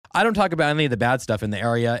I don't talk about any of the bad stuff in the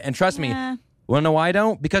area. And trust me, want to know why I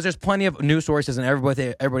don't? Because there's plenty of news sources and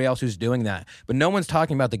everybody else who's doing that. But no one's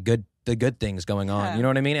talking about the good things going on. You know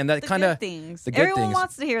what I mean? And that kind of things. The good Everyone things.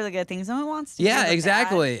 wants to hear the good things. No one wants to hear the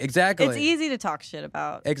exactly. bad. Exactly. It's easy to talk shit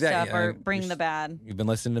about stuff or bring the bad. You've been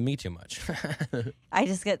listening to me too much.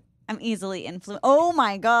 I'm easily influenced. Oh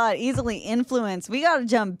my God, easily influenced. We got to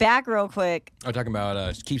jump back real quick. I'm talking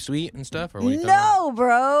about Keep Sweet and stuff? Or what are you talking about?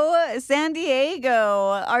 Bro. San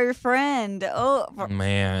Diego, our friend. Oh,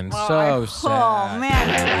 man, so sad. Oh,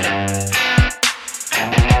 man.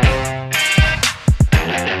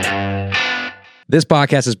 This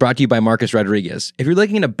podcast is brought to you by Marcus Rodriguez. If you're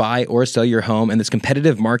looking to buy or sell your home in this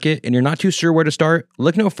competitive market and you're not too sure where to start,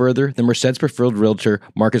 look no further than Merced's preferred realtor,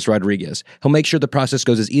 Marcus Rodriguez. He'll make sure the process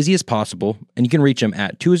goes as easy as possible, and you can reach him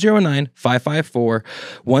at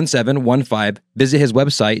 209-554-1715. Visit his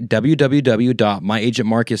website,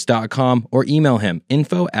 www.myagentmarcus.com, or email him,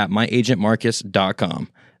 info@myagentmarcus.com.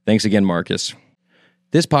 Thanks again, Marcus.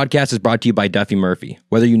 This podcast is brought to you by Duffy Murphy.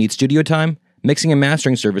 Whether you need studio time, mixing and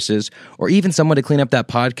mastering services, or even someone to clean up that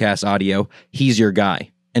podcast audio, he's your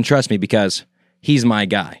guy. And trust me, because he's my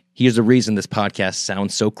guy. He's the reason this podcast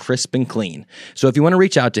sounds so crisp and clean. So if you want to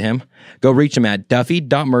reach out to him, go reach him at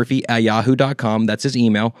duffy.murphy@yahoo.com. That's his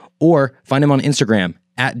email. Or find him on Instagram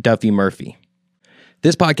 @DuffyMurphy.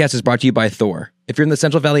 This podcast is brought to you by Thor. If you're in the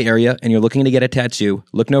Central Valley area and you're looking to get a tattoo,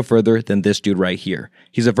 look no further than this dude right here.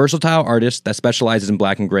 He's a versatile artist that specializes in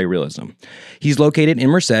black and gray realism. He's located in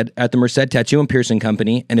Merced at the Merced Tattoo and Piercing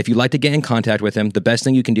Company, and if you'd like to get in contact with him, the best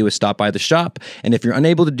thing you can do is stop by the shop, and if you're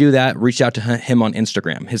unable to do that, reach out to him on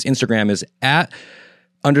Instagram. His Instagram is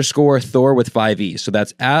 @_Thor with 5 E's, so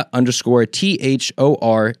that's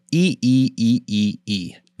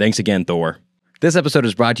 @_THOREEEE. Thanks again, Thor. This episode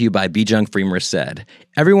is brought to you by Be Junk Free Merced.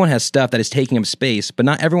 Everyone has stuff that is taking up space, but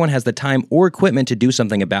not everyone has the time or equipment to do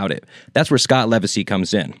something about it. That's where Scott Levacy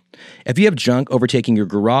comes in. If you have junk overtaking your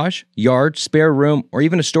garage, yard, spare room, or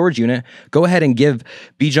even a storage unit, go ahead and give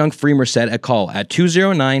Be Junk Free Merced a call at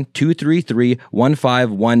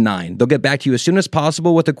 209-233-1519. They'll get back to you as soon as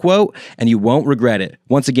possible with a quote, and you won't regret it.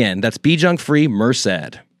 Once again, that's Be Junk Free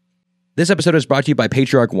Merced. This episode is brought to you by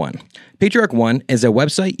Patriarch One. Patriarch One is a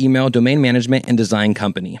website, email, domain management, and design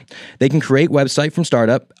company. They can create website from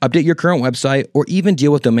startup, update your current website, or even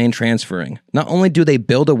deal with domain transferring. Not only do they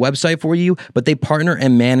build a website for you, but they partner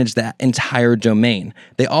and manage that entire domain.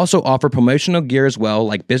 They also offer promotional gear as well,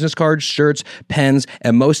 like business cards, shirts, pens,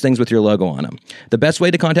 and most things with your logo on them. The best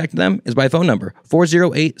way to contact them is by phone number,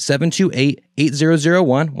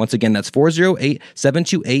 408-728-8001. Once again, that's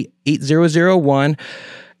 408-728-8001.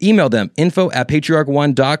 Email them,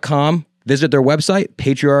 info@patriarch1.com. Visit their website,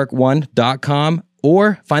 patriarch1.com,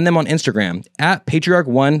 or find them on Instagram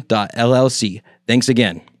 @patriarch1.llc. Thanks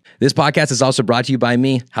again. This podcast is also brought to you by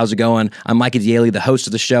me. How's it going? I'm Micah Diele, the host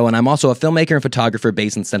of the show, and I'm also a filmmaker and photographer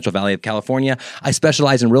based in the Central Valley of California. I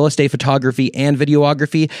specialize in real estate photography and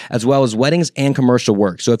videography, as well as weddings and commercial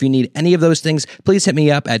work. So if you need any of those things, please hit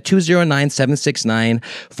me up at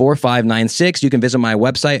 209-769-4596. You can visit my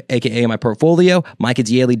website, aka my portfolio,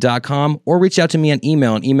 micahdiele.com, or reach out to me on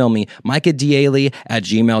email and email me,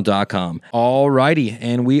 micahdiele@gmail.com. Alrighty,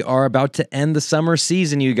 and we are about to end the summer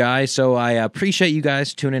season, you guys, so I appreciate you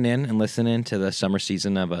guys tuning in and listening to the summer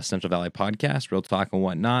season of a Central Valley podcast, Real Talk and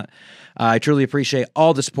whatnot. I truly appreciate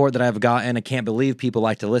all the support that I've gotten. I can't believe people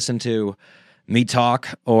like to listen to me talk,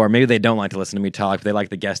 or maybe they don't like to listen to me talk, but they like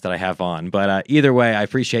the guests that I have on. But either way, I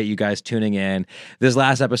appreciate you guys tuning in. This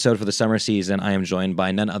last episode for the summer season, I am joined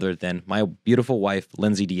by none other than my beautiful wife,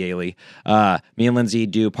 Lindsey Diele. Me and Lindsey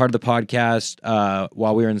do part of the podcast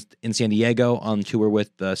while we were in San Diego on tour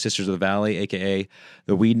with the Sisters of the Valley, aka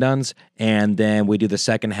the Weed Nuns, and then we do the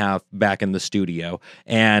second half back in the studio.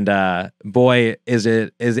 And boy,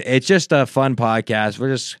 it's just a fun podcast.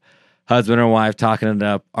 We're just husband and wife talking it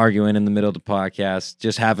up, arguing in the middle of the podcast,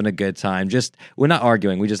 just having a good time. We're not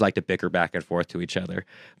arguing. We just like to bicker back and forth to each other.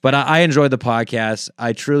 But I enjoyed the podcast.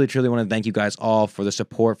 I truly, truly want to thank you guys all for the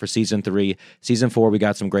support for season 3. Season 4, we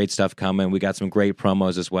got some great stuff coming. We got some great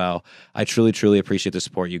promos as well. I truly, truly appreciate the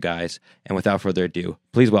support, you guys. And without further ado,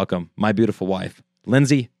 please welcome my beautiful wife,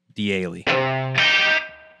 Lindsey Diele.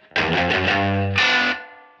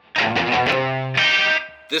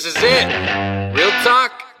 This is it. Real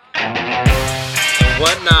talk. And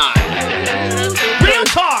whatnot. Real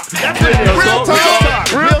talk. That's it. Real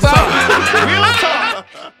talk. Real talk. Real talk.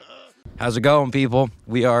 How's it going, people?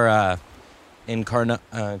 We are in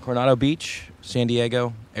Coronado Beach, San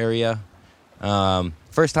Diego area.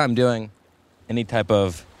 First time doing any type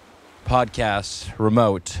of podcast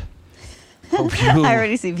remote. Hope you. I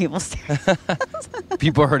already see people staring.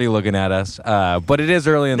 People are already looking at us. But it is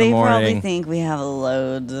early in the They morning. probably think we have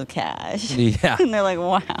loads of cash. Yeah. And they're like,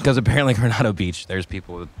 wow. Because apparently Coronado Beach, there's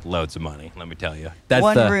people with loads of money. Let me tell you. That's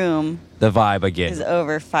One the room the vibe I get. is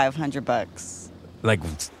over $500. Like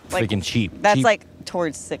Like, freaking cheap. That's Cheap. like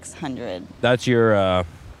towards 600. That's your,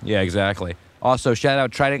 yeah, exactly. Also, shout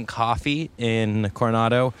out Trident Coffee in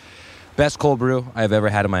Coronado. Best cold brew I've ever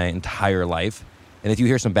had in my entire life. And if you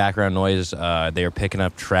hear some background noise, they are picking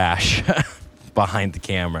up trash behind the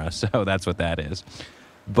camera. So that's what that is.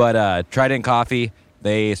 But Trident Coffee,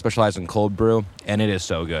 they specialize in cold brew, and it is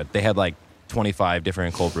so good. They had like 25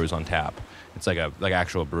 different cold brews on tap. It's like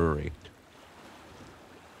actual brewery.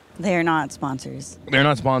 They are not sponsors. They're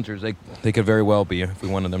not sponsors. They could very well be if we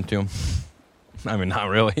wanted them to. I mean, not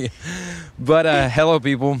really. But hello,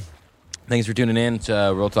 people. Thanks for tuning in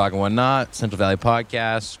to Real Talk and Whatnot, Central Valley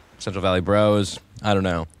Podcast, Central Valley Bros. I don't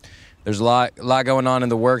know. There's a lot going on in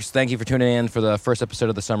the works. Thank you for tuning in for the first episode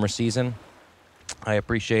of the summer season. I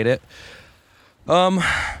appreciate it.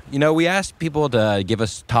 We asked people to give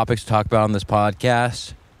us topics to talk about on this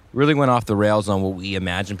podcast. Really went off the rails on what we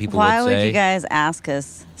imagine people would say. Why would you guys ask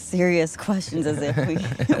us serious questions as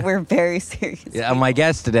if we're very serious? Yeah, my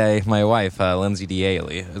guest today, my wife, Lindsey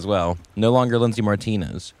Diele, as well. No longer Lindsey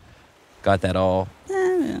Martinez. Got that all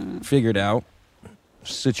figured out,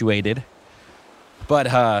 situated. But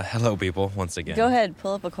hello, people, once again. Go ahead,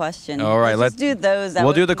 pull up a question. All right, let's do those.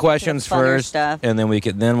 We'll do the questions first, stuff and then we'll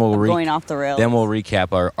going off the rails. Then we'll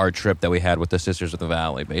recap our trip that we had with the Sisters of the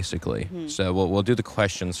Valley, basically. Mm-hmm. So we'll do the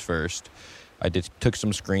questions first. I took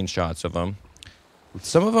some screenshots of them.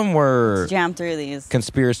 Some of them were Let's jam through these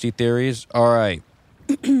conspiracy theories. All right.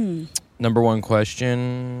 Number one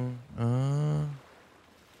question.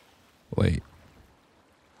 Wait.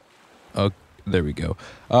 Oh, there we go.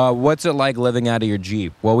 What's it like living out of your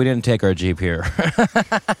Jeep? Well, we didn't take our Jeep here.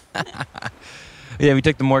 Yeah, we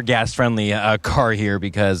took the more gas-friendly car here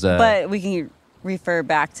because... but we can refer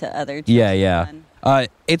back to other trips. Yeah. I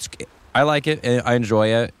like it. I enjoy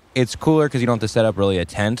it. It's cooler because you don't have to set up really a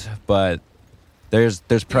tent, but there's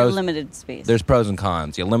pros. Limited space. There's pros and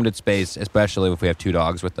cons. Yeah, limited space, especially if we have two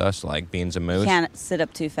dogs with us, like Beans and Moose. You can't sit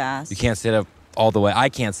up too fast. You can't sit up all the way. I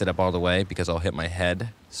can't sit up all the way because I'll hit my head.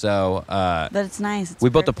 So, but it's nice. We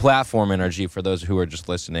built a platform in our Jeep for those who are just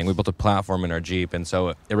listening. We built a platform in our Jeep, and so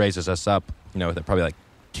it raises us up, probably like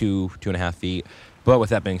 2.5 feet. But with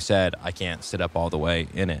that being said, I can't sit up all the way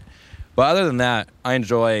in it. But other than that, I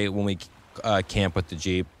enjoy when we camp with the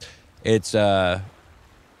Jeep. It's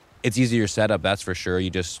easier setup, that's for sure. You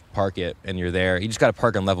just park it and you're there. You just got to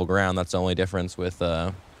park on level ground. That's the only difference with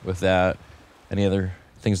that. Any other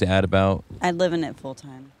things to add about? I'd live in it full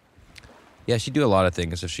time. Yeah, she'd do a lot of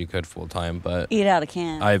things if she could full time, but eat out of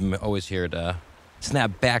can. I'm always here to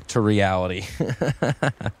snap back to reality.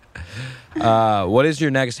 What is your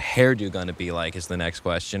next hairdo going to be like is the next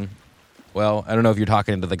question. Well, I don't know if you're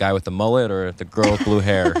talking to the guy with the mullet or the girl with blue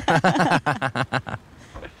hair.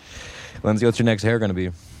 Lindsey, what's your next hair going to be?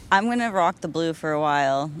 I'm going to rock the blue for a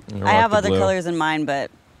while. Rock I have the other blue. colors in mind, but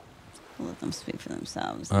we'll let them speak for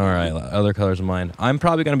themselves. All right, other colors in mind. I'm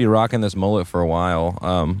probably going to be rocking this mullet for a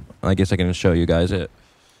while. I guess I can show you guys it.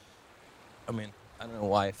 I mean, I don't know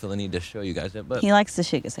why I feel the need to show you guys it, but He likes to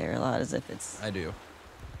shake his hair a lot as if it's... I do.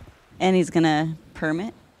 And he's going to perm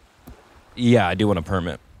it? Yeah, I do want to perm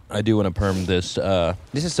it. I do want to perm this.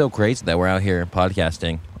 This is so crazy that we're out here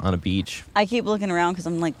podcasting on a beach. I keep looking around because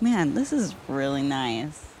I'm like, man, this is really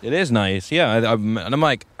nice. It is nice, yeah. And I'm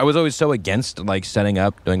like, I was always so against like setting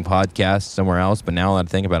up, doing podcasts somewhere else, but now that I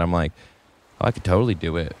think about it, I'm like, oh, I could totally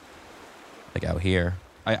do it, like out here.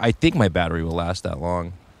 I think my battery will last that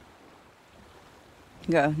long.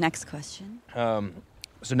 Go, next question.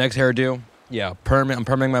 So next hairdo, yeah, I'm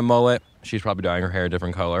perming my mullet. She's probably dyeing her hair a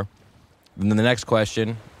different color. And then the next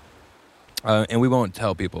question, and we won't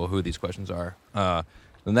tell people who these questions are.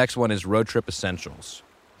 The next one is road trip essentials.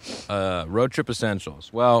 Road trip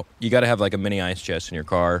essentials. Well, you got to have like a mini ice chest in your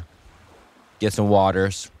car. Get some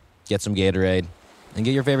waters, get some Gatorade, and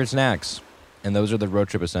get your favorite snacks. And those are the road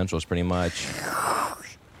trip essentials, pretty much.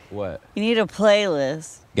 What? You need a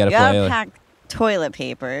playlist. Got a you gotta playlist. pack toilet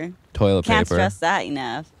paper. Toilet Can't paper. stress that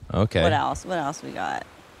enough. Okay. What else? What else we got?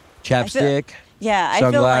 Chapstick. Yeah,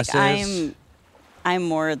 I feel like Sunglasses. I'm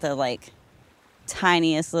more the like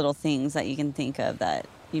tiniest little things that you can think of that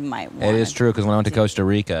you might want. It is true, because when I went to Costa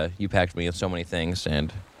Rica, you packed me with so many things,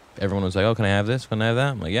 and everyone was like, oh, can I have this? Can I have that?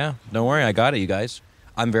 I'm like, yeah, don't worry, I got it, you guys.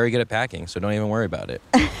 I'm very good at packing, so don't even worry about it.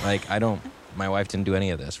 My wife didn't do any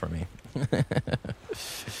of this for me.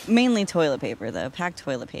 Mainly toilet paper, though. Pack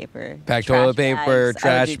toilet paper. Pack trash toilet paper, bags. I would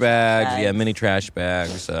trash do bags, yeah, mini trash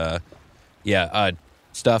bags.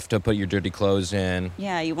 stuff to put your dirty clothes in.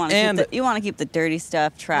 Yeah, you want to keep the dirty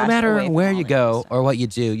stuff, trash. No matter away from where all you the go other stuff. or what you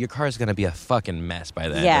do, your car's gonna be a fucking mess by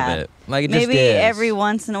the end Yeah. of it. Like it Maybe just is. every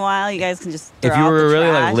once in a while, you guys can just throw if you out were the really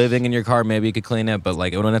like trash. living in your car, maybe you could clean it. But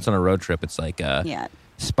like when it's on a road trip, it's like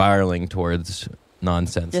spiraling towards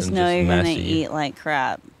nonsense. Just and know you're messy. gonna eat like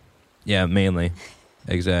crap. Yeah, mainly.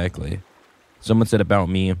 Exactly. Someone said about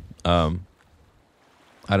me.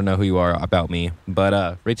 I don't know who you are about me,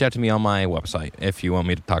 but reach out to me on my website if you want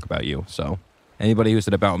me to talk about you. So anybody who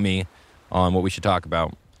said about me on what we should talk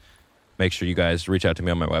about, make sure you guys reach out to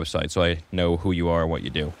me on my website so I know who you are and what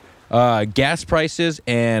you do. Gas prices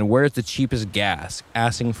and where's the cheapest gas?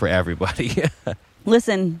 Asking for everybody.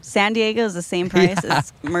 Listen, San Diego is the same price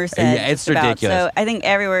as Merced. Yeah, it's just about. ridiculous. So I think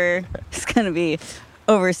everywhere is going to be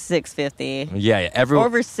over $6.50. Yeah,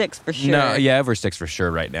 Over $6 for sure. No, yeah, over $6 for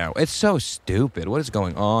sure right now. It's so stupid. What is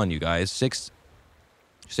going on, you guys? $6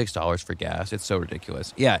 for gas. It's so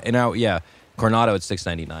ridiculous. Yeah, and now Coronado it's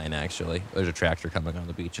 $6.99 actually. There's a tractor coming on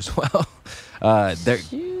the beach as well.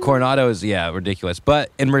 Coronado is ridiculous.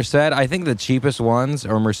 But in Merced, I think the cheapest ones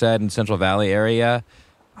are Merced and Central Valley area.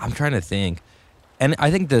 I'm trying to think. And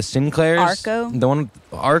I think the Sinclairs,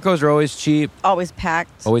 Arcos are always cheap. Always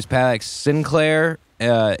packed. Sinclair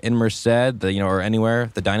in Merced, or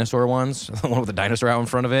anywhere, the dinosaur ones, the one with the dinosaur out in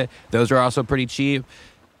front of it, those are also pretty cheap.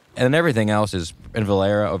 And then everything else is in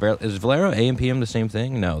Valero. Is Valero AM PM the same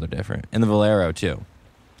thing? No, they're different. And the Valero too.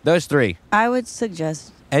 Those three. I would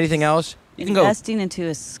suggest anything else? You can go investing into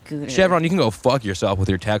a scooter. Chevron, you can go fuck yourself with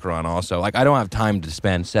your Techron also. Like I don't have time to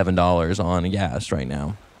spend $7 on gas right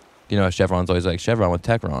now. Chevron's always like Chevron with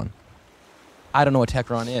Techron. I don't know what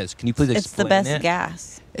Techron is. Can you please explain it? It's the best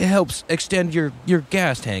gas. It helps extend your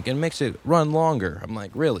gas tank and makes it run longer. I'm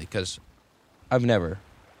like, really? Because I've never,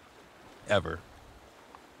 ever.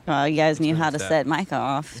 Well, you guys knew how to set Micah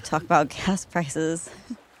off to talk about gas prices.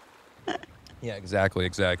 Yeah, exactly.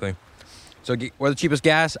 So where's the cheapest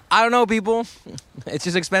gas? I don't know, people. It's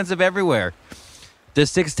just expensive everywhere. Does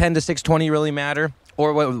 $6.10 to $6.20 really matter?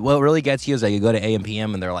 Or what really gets you is that you go to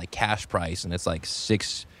AM/PM and they're like cash price and it's like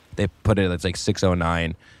they put it's like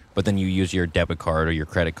 $6.09, but then you use your debit card or your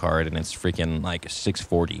credit card and it's freaking like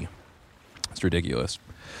 $6.40. It's ridiculous.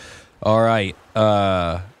 All right.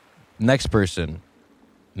 Next person.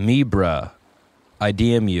 Me, bruh. I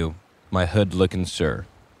DM you, my hood-looking sir.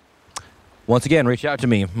 Once again, reach out to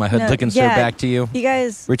me, my hood-looking sir, back to you. You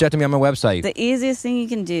guys... Reach out to me on my website. The easiest thing you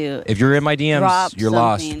can do... If you're in my DMs, you're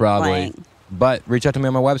lost, probably. Like, but reach out to me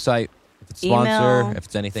on my website. If it's sponsor, if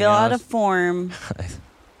it's anything else. Fill out a form,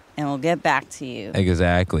 and we'll get back to you.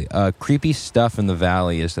 Exactly. Creepy stuff in the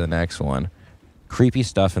valley is the next one. Creepy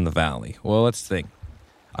stuff in the valley. Well, let's think.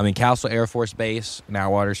 I mean, Castle Air Force Base,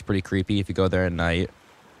 Nowwater's pretty creepy if you go there at night.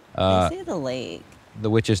 They say the lake. The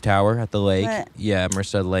Witch's Tower at the lake. What? Yeah,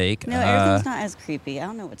 Merced Lake. No, everything's not as creepy. I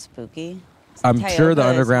don't know what's spooky. I'm sure the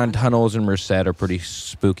underground tunnels in Merced are pretty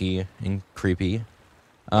spooky and creepy.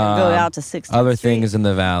 Go out to 16th Other Street. things in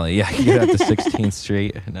the valley. Yeah, you get out to 16th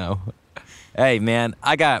Street. No. Hey, man,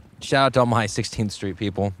 shout out to all my 16th Street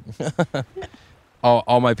people.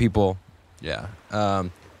 all my people. Yeah.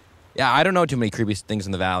 I don't know too many creepy things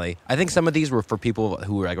in the valley. I think some of these were for people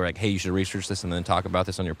who were like, hey, you should research this and then talk about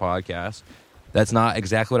this on your podcast. That's not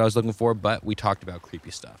exactly what I was looking for, but we talked about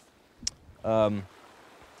creepy stuff.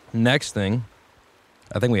 Next thing,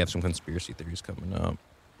 I think we have some conspiracy theories coming up.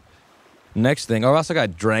 Next thing, I also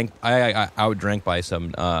got drank. I outdrank by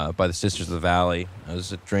the Sisters of the Valley. I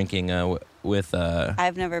was drinking with.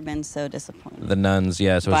 I've never been so disappointed. The nuns,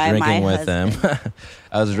 yeah. So I was drinking with them.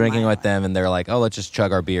 I was drinking with them, and they're like, "Oh, let's just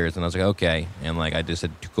chug our beers." And I was like, "Okay." And like, I just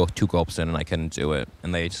had two gulps in, and I couldn't do it.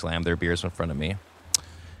 And they slammed their beers in front of me.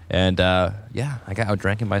 And I got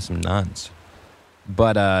outdrank by some nuns.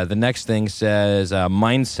 But the next thing says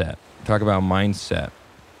mindset. Talk about mindset.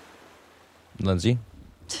 Lindsay?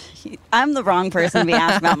 I'm the wrong person to be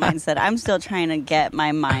asked about mindset. I'm still trying to get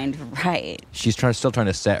my mind right. She's still trying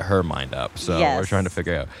to set her mind up. So yes. We're trying to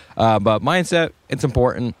figure out. But mindset, it's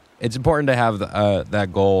important. It's important to have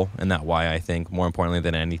that goal and that why, I think, more importantly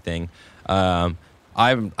than anything. I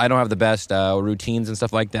don't have the best routines and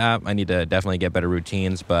stuff like that. I need to definitely get better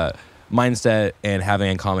routines. But mindset and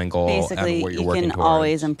having a common goal basically, and what you're you working can towards.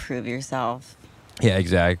 always improve yourself. Yeah,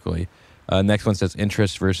 exactly. Next one says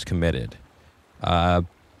interest versus committed.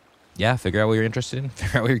 Figure out what you're interested in.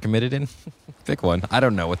 Figure out what you're committed in. Pick one. I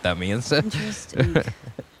don't know what that means. Interesting.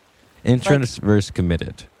 Interest versus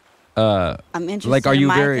committed. I'm interested are you in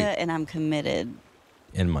Micah very and I'm committed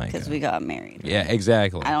in Micah because we got married. Yeah,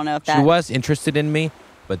 exactly. I don't know if she was interested in me,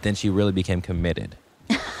 but then she really became committed.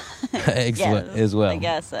 as well. I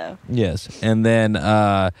guess so. Yes. And then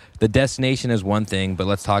the destination is one thing, but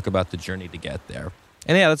let's talk about the journey to get there.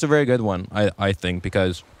 And yeah, that's a very good one, I think,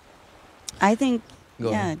 because... I think, Go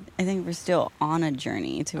ahead. I think we're still on a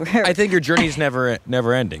journey to where... I think your journey's never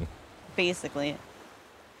ending. Basically.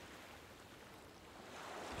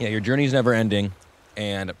 Yeah, your journey's never ending,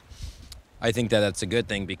 and I think that that's a good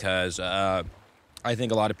thing because I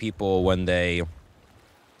think a lot of people, when they,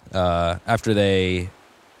 after they,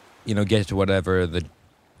 get to whatever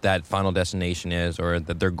that final destination is or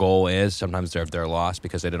that their goal is, sometimes they're lost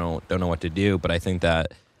because they don't know what to do. But I think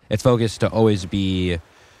that it's focused to always be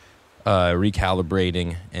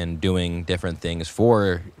recalibrating and doing different things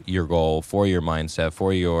for your goal, for your mindset,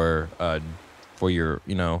 for your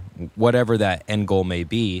whatever that end goal may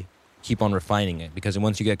be. Keep on refining it, because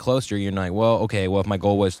once you get closer, you're like, if my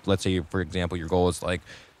goal was, let's say, for example, your goal is like,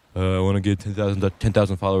 I want to get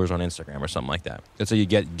 10,000 followers on Instagram or something like that. Let's say you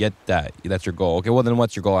get that. That's your goal. Okay, well, then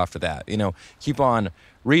what's your goal after that? Keep on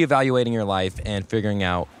reevaluating your life and figuring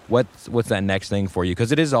out what's that next thing for you,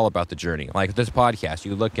 because it is all about the journey. Like this podcast,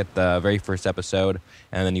 you look at the very first episode,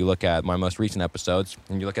 and then you look at my most recent episodes,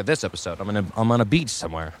 and you look at this episode. I'm on a beach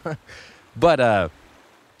somewhere. But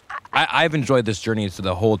I've enjoyed this journey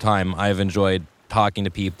the whole time. I've enjoyed talking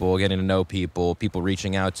to people, getting to know people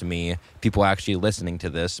reaching out to me, people actually listening to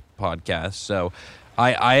this podcast. So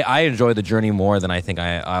I enjoy the journey more than I think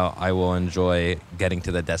I will enjoy getting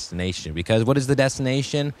to the destination. Because what is the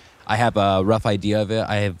destination? I have a rough idea of it.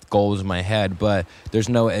 I have goals in my head, but there's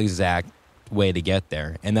no exact way to get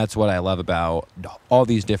there. And that's what I love about all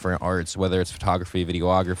these different arts, whether it's photography,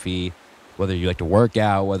 videography, whether you like to work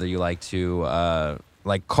out, whether you like to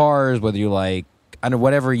like cars, whether you like,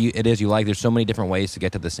 whatever it is you like. There's so many different ways to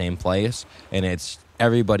get to the same place, and it's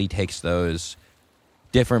everybody takes those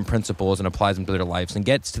different principles and applies them to their lives and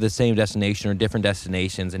gets to the same destination or different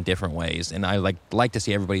destinations in different ways. And I like to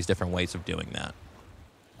see everybody's different ways of doing that.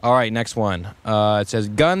 All right, next one. It says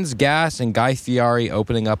Guns, Gas, and Guy Fieri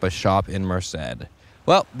opening up a shop in Merced.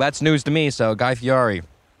 Well, that's news to me. So Guy Fieri,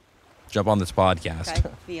 jump on this podcast.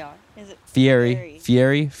 Guy Fieri. Is it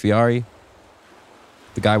Fieri?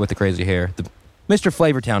 The guy with the crazy hair. Mr.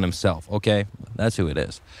 Flavortown himself, okay? That's who it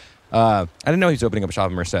is. I didn't know he's opening up a shop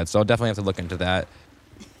in Merced, so I'll definitely have to look into that.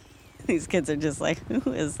 These kids are just like,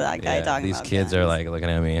 who is that guy talking these about? These kids are like looking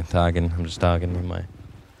at me, talking. I'm just talking in my...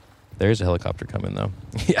 There's a helicopter coming, though.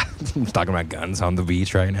 Yeah, I'm talking about guns on the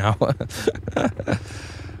beach right now.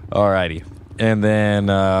 Alrighty. And then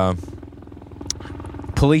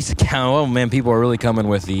police account... Oh, man, people are really coming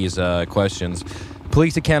with these questions.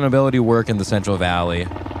 Police accountability work in the Central Valley.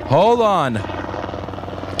 Hold on.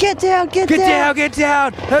 Get down.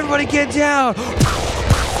 Everybody get down.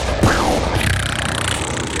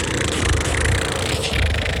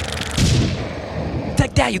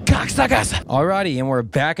 Take that, you cocksuckers. Alrighty, and we're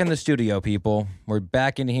back in the studio, people. We're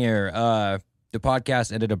back in here. The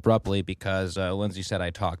podcast ended abruptly because Lindsey said I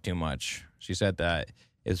talked too much. She said that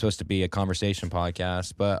it's supposed to be a conversation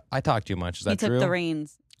podcast, but I talk too much. Is that true? You took the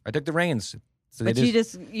reins. I took the reins. So but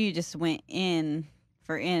you just went in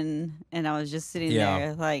for in, and I was just sitting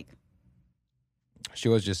there like... She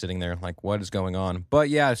was just sitting there like, what is going on? But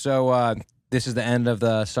yeah, so this is the end of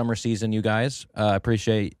the summer season, you guys.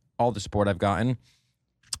 Appreciate all the support I've gotten.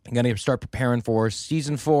 I'm going to start preparing for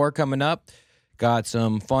season 4 coming up. Got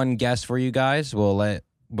some fun guests for you guys. I'll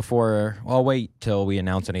wait till we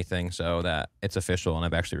announce anything so that it's official, and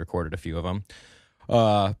I've actually recorded a few of them.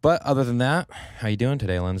 But other than that, how you doing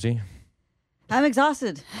today, Lindsey? I'm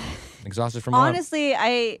exhausted. Exhausted from what? Honestly,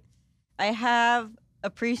 I have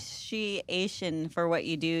appreciation for what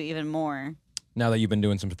you do even more. Now that you've been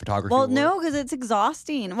doing some photography Well, work? no, because it's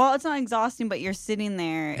exhausting. Well, it's not exhausting, but you're sitting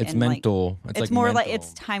there. It's and mental. It's like more mental. like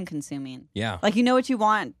it's time consuming. Yeah. Like you know what you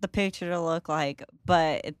want the picture to look like,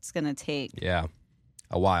 but it's going to take a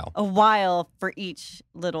while for each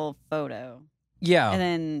little photo. Yeah. And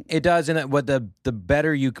then it does. And what the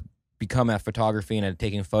better you become at photography and at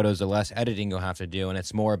taking photos, the less editing you'll have to do. And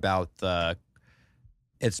it's more about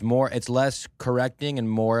it's less correcting and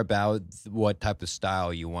more about what type of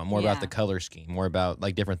style you want, more about the color scheme, more about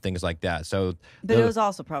like different things like that. So, but it was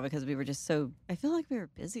also probably because we were just I feel like we were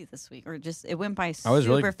busy this week, or just it went by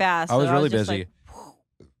super fast. I was really busy.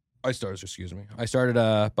 I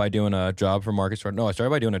started by doing a job for Marcus. No, I started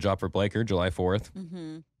by doing a job for Blaker, July 4th.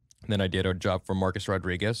 Mm-hmm. Then I did a job for Marcus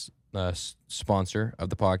Rodriguez, sponsor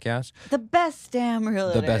of the podcast. The best damn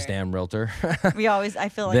realtor. I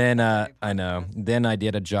feel like. Then I know. Then I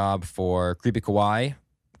did a job for Creepy Kawaii,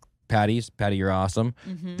 Patty, you're awesome.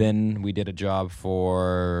 Mm-hmm. Then we did a job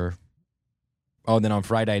for Oh, and then on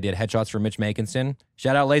Friday I did headshots for Mitch Makinson.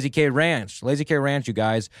 Shout out Lazy K Ranch. Lazy K Ranch, you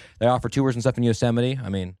guys. They offer tours and stuff in Yosemite. I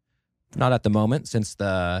mean, not at the moment since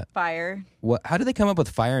the... Fire. What? How do they come up with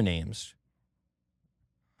fire names?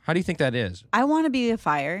 How do you think that is? I want to be a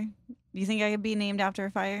fire. Do you think I could be named after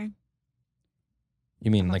a fire? You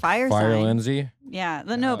mean I'm a like fire Fire sign. Lindsey? Yeah.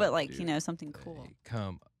 No, but like, something cool.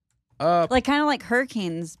 Come up. Like kind of like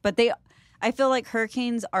hurricanes, but I feel like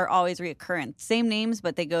hurricanes are always reoccurrent. Same names,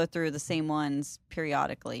 but they go through the same ones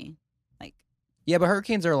periodically. Like, Yeah, but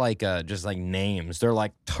hurricanes are like just like names. They're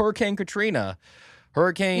like Hurricane Katrina,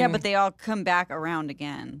 Hurricane... yeah, but they all come back around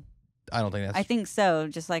again. I don't think that's... I think so,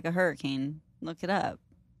 just like a hurricane. Look it up.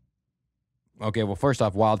 Okay, well, first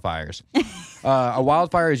off, wildfires. A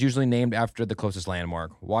wildfire is usually named after the closest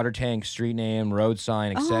landmark. Water tank, street name, road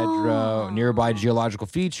sign, etc. Oh. Nearby geological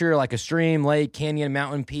feature like a stream, lake, canyon,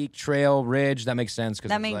 mountain, peak, trail, ridge. That makes sense.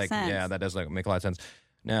 That makes sense. Yeah, that does make a lot of sense.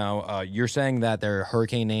 Now, you're saying that they're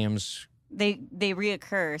hurricane names... They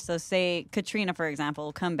reoccur. So say Katrina, for example,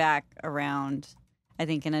 will come back around, I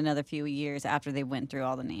think, in another few years after they went through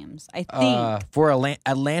all the names. I think. For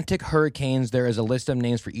Atlantic hurricanes, there is a list of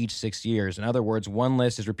names for each 6 years. In other words, one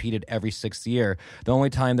list is repeated every 6th year. The only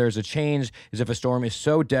time there is a change is if a storm is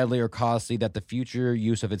so deadly or costly that the future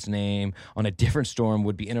use of its name on a different storm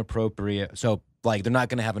would be inappropriate. So, like, they're not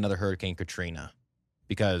going to have another Hurricane Katrina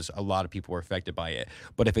because a lot of people were affected by it.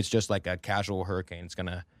 But if it's just like a casual hurricane, it's going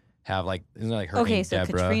to have like, isn't it like Hurricane Okay, so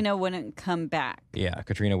Deborah? Katrina wouldn't come back Yeah,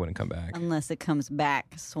 Katrina wouldn't come back. unless it comes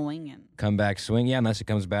back swinging. Come back swing? Yeah, unless it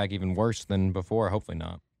comes back even worse than before. Hopefully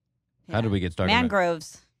not. How Yeah. did we get started?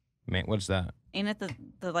 Mangroves. Man, what's that? Ain't it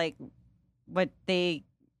the like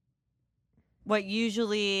what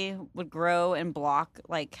usually would grow and block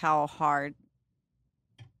like how hard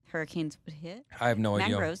hurricanes would hit? I have no idea.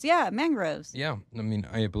 Mangroves. Yeah, mangroves. Yeah, I mean,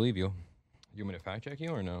 I believe you. You want me to fact check you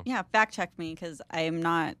or no? Yeah, fact check me because I am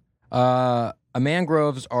not.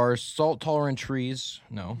 Mangroves are salt-tolerant trees.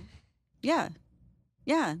 No, Yeah.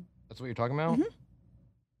 Yeah. that's what you're talking about? Mhm.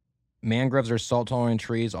 Mangroves are salt-tolerant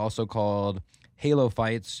trees, also called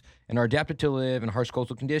halophytes, and are adapted to live in harsh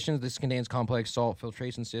coastal conditions. This contains complex salt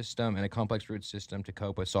filtration system and a complex root system to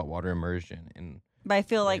cope with saltwater immersion. And But I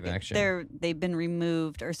feel like Wave action. they've been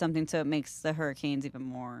removed or something, so it makes the hurricanes even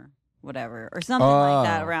more whatever or something like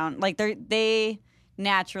that Oh. around. Like they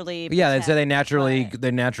naturally. yeah, they say they protect,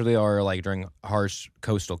 naturally are like during harsh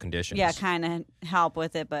coastal conditions. yeah, kind of help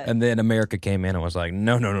with it, but And then America came in and was like,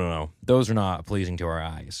 no. Those are not pleasing to our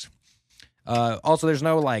eyes. Also, there's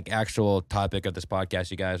no like actual topic of this podcast.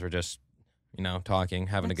 You guys were just, talking,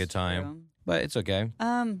 having a good that's time. true. But it's okay.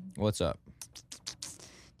 Do What's up?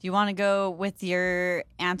 you want to go with your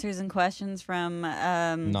answers and questions from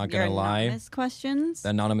Not your gonna lie. anonymous questions? The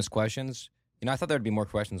anonymous questions. I thought there'd be more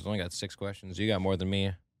questions. I only got 6 questions. You got more than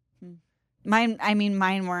me. Mine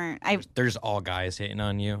weren't. They're just all guys hitting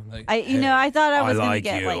on you. Like, I thought I was gonna like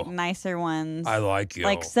get you. like nicer ones. I like you.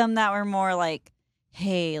 Like some that were more like,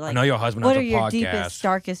 hey, like I know your husband what has are a your podcast. deepest,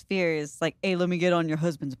 darkest fears? Like, hey, let me get on your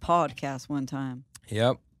husband's podcast one time.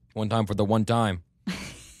 Yep. One time for the one time.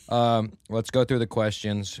 Let's go through the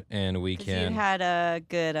questions and we 'Cause can. you had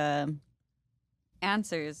good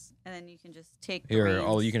answers, and then you can just take the Here,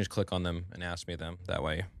 reins. you can just click on them and ask me them. That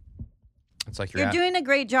way. It's like You're doing a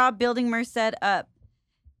great job building Merced up.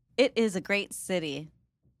 It is a great city.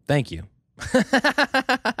 Thank you.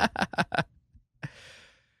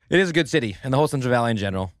 It is a good city, and the whole Central Valley in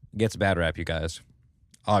general gets a bad rap, you guys.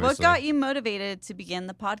 Obviously. What got you motivated to begin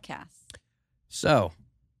the podcast? So,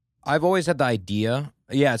 I've always had the idea.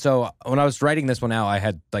 Yeah, so when I was writing this one out, I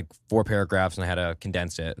had like 4 paragraphs and I had to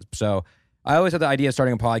condense it. So, I always had the idea of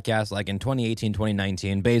starting a podcast like in 2018,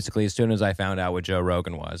 2019. Basically, as soon as I found out what Joe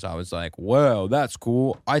Rogan was, I was like, whoa, that's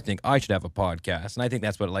cool. I think I should have a podcast. And I think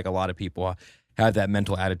that's what like a lot of people have that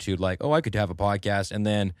mental attitude like, oh, I could have a podcast. And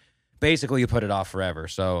then basically you put it off forever.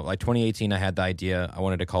 So like 2018, I had the idea. I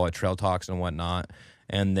wanted to call it Trail Talks and whatnot.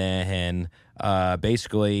 And then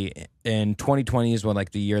basically in 2020 is when like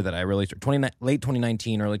the year that I really started, late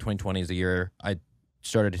 2019, early 2020 is the year I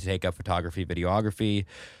started to take up photography, videography.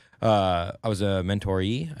 I was a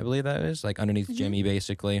mentoree, I believe that is, like underneath Jimmy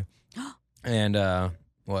basically. And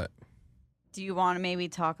what? Do you want to maybe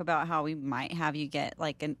talk about how we might have you get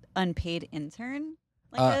like an unpaid intern?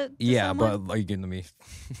 To Yeah, someone? but are you getting me?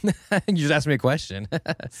 You just asked me a question.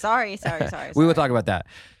 Sorry. We will talk about that.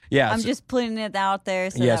 Yeah, I'm so just putting it out there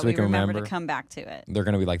so Yeah, that so we we can remember remember. to come back to it. they're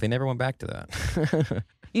gonna be like, they never went back to that.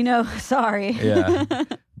 Sorry. Yeah.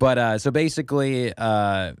 But so basically,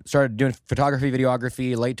 started doing photography,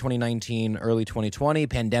 videography late 2019, early 2020.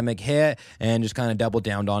 Pandemic hit, and just kind of doubled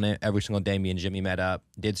down on it. Every single day, me and Jimmy met up,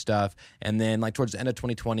 did stuff, and then like towards the end of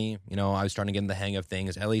 2020, I was starting to get in the hang of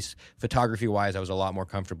things. At least photography wise, I was a lot more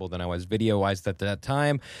comfortable than I was video wise at that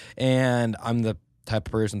time. And I'm the type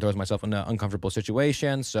of person that throws myself in an uncomfortable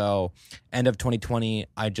situation. So end of 2020,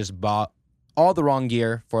 I just bought all the wrong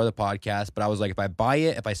gear for the podcast, but I was like, if I buy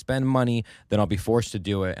it, if I spend money, then I'll be forced to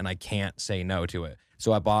do it, and I can't say no to it.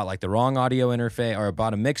 So I bought like the wrong audio interface, or I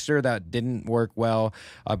bought a mixer that didn't work well.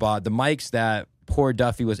 I bought the mics that poor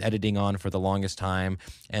Duffy was editing on for the longest time,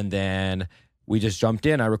 and then we just jumped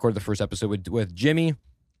in. I recorded the first episode with Jimmy.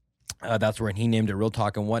 That's when he named it Real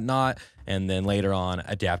Talk and Whatnot, and then later on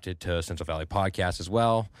adapted to Central Valley Podcast as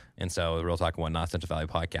well. And so Real Talk and Whatnot, Central Valley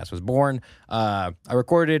Podcast was born. I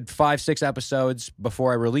recorded 5-6 episodes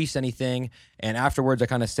before I released anything, and afterwards I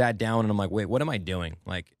kind of sat down and I'm like, wait, what am I doing?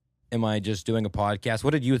 Like, am I just doing a podcast?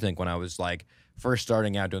 What did you think when I was like first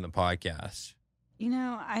starting out doing the podcast?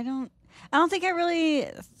 I don't think I really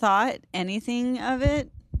thought anything of it.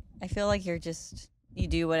 I feel like you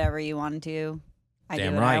do whatever you want to do. I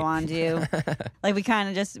Damn do what right. I want to do. Like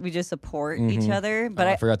we just support each other. But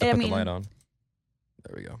I forgot to put the light on.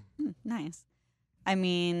 There we go. Nice. I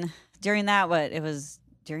mean, during it was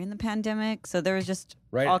during the pandemic, so there was just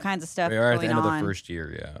all kinds of stuff We are going at the end on. of the first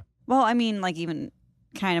year, yeah. Well, I mean, like even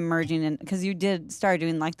kind of merging in, because you did start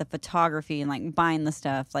doing like the photography and like buying the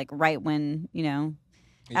stuff like right when,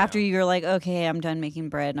 after you were like, okay, I'm done making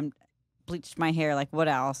bread. I'm bleached my hair. Like, what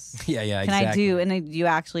else? Yeah, can exactly. I do? And then you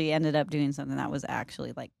actually ended up doing something that was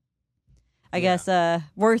actually like, I guess,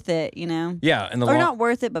 worth it. Yeah, and or not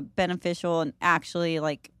worth it, but beneficial and actually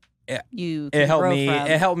like it helped me.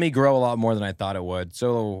 It helped me grow a lot more than I thought it would.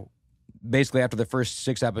 So basically, after the first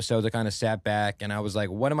 6 episodes, I kind of sat back and I was like,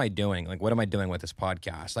 what am I doing? Like, what am I doing with this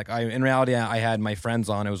podcast? Like, in reality, I had my friends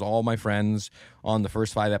on. It was all my friends on the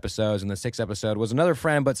first 5 episodes. And the 6th episode was another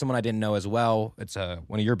friend, but someone I didn't know as well. It's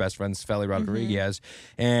one of your best friends, Feli Rodriguez.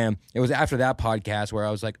 And it was after that podcast where I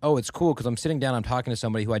was like, oh, it's cool because I'm sitting down, I'm talking to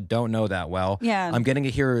somebody who I don't know that well. Yeah. I'm getting to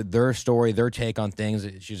hear their story, their take on things.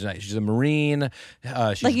 She's a Marine.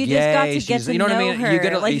 She's like you gay. just got to get she's, to you know know what I mean? her. You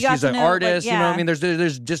get like, you got she's to an know, artist. like, You know what I mean?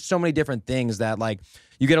 There's just so many different things that like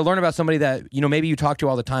you get to learn about somebody that maybe you talk to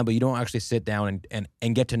all the time, but you don't actually sit down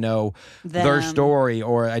and get to know their story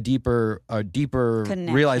or a deeper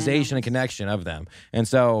realization and connection of them. And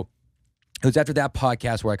so it was after that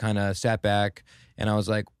podcast where I kind of sat back and I was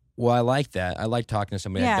like, well, I like that. I like talking to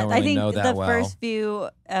somebody I don't really know that well. I think the first few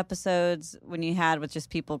episodes when you had with just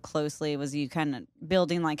people closely was you kind of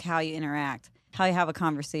building like how you interact, how you have a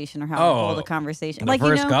conversation, or how you hold a conversation. The like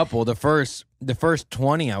first couple, the first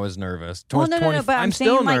 20, I was nervous. Well, no, but I'm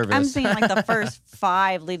still saying, like, nervous. I'm saying like the first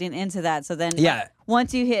 5 leading into that. So then,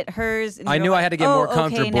 once you hit hers, and I knew I had to get more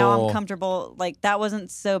comfortable. Okay, now I'm comfortable. Like that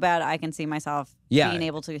wasn't so bad. I can see myself being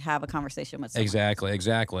able to have a conversation with someone.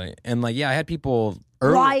 Exactly. And like, I had people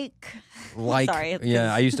like, sorry,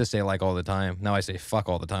 I used to say like all the time. Now I say fuck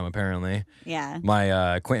all the time. Apparently,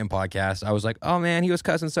 my Quentin podcast. I was like, oh man, he was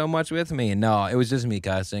cussing so much with me. No, it was just me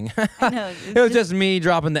cussing. No, it was just me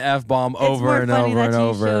dropping the F-bomb over and over and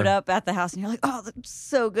over. You showed up at the house and you're like, oh, that's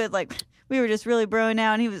so good. Like we were just really broing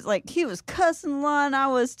out, and he was cussing a lot, and I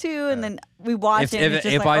was too. And then we watched it.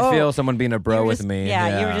 If I feel someone being a bro with me,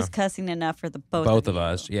 you were just cussing enough for the both of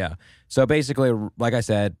us. Yeah. So basically, like I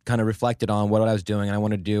said, kind of reflected on what I was doing, and I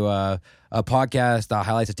wanted to do a podcast that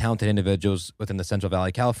highlights the talented individuals within the Central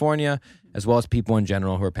Valley, California, as well as people in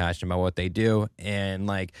general who are passionate about what they do. And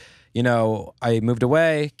like, I moved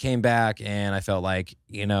away, came back, and I felt like,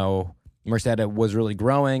 Merced was really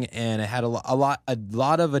growing, and it had a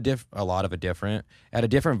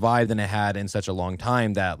different vibe than it had in such a long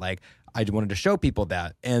time that like I wanted to show people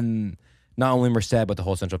that, and not only Merced but the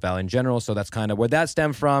whole Central Valley in general. So that's kind of where that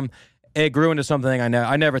stemmed from. It grew into something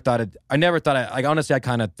I never thought like honestly I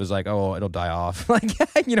kind of was like, oh, it'll die off. Like,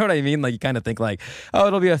 you know what I mean? Like you kind of think like, oh,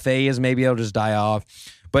 it'll be a phase, maybe it'll just die off.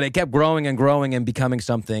 But it kept growing and growing and becoming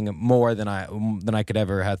something more than I could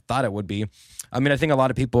ever have thought it would be. I mean, I think a lot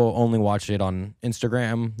of people only watch it on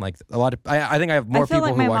Instagram. Like I think I have more people who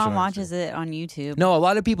watch it. I feel like my mom watches it on YouTube. No, a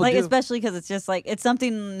lot of people do. Especially because it's just like it's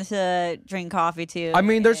something to drink coffee to. I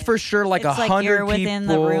mean, there's for sure like 100 people. You're within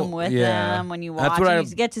the room with them when you watch.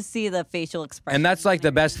 You get to see the facial expression. And that's like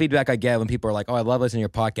the best feedback I get when people are like, "Oh, I love listening to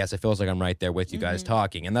your podcast. It feels like I'm right there with you guys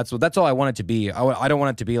talking." And that's all I want it to be. I don't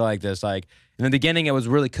want it to be like this. Like In the beginning, it was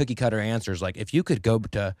really cookie cutter answers. Like, if you could go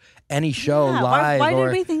to any show Yeah, live, why or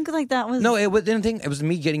did we think like that was? no, didn't think it was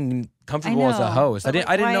me getting comfortable I as a know, host. I but,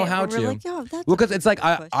 didn't know why- how but we're to. like, yo, that's Well, a because it's like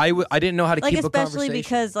question. I didn't know how to like keep a especially conversation.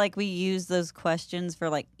 because like we use those questions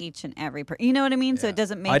for like each and every person. You know what I mean? So it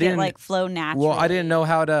doesn't I make it didn't- like flow naturally. Well, I didn't know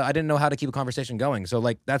how to keep a conversation going. So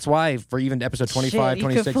like that's why for even episode 25, Shit,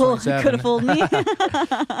 26, you 27. could have fooled me.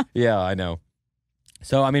 Yeah, I know.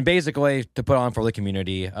 So I mean, basically, to put on for the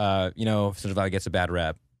community, Central Valley gets a bad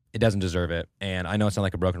rep. It doesn't deserve it, and I know it's not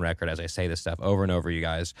like a broken record as I say this stuff over and over, you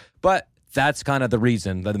guys. But that's kind of the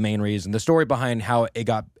reason, the main reason, the story behind how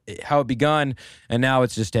it begun, and now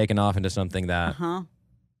it's just taken off into something that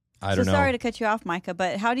I don't know. Sorry to cut you off, Micah,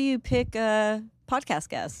 but how do you pick a podcast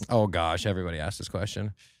guest? Oh gosh, everybody asked this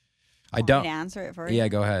question. I Want don't. me to answer it for you. Yeah,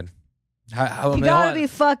 go ahead. How, You gotta be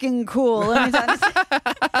fucking cool. Let me tell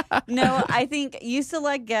you. No, I think you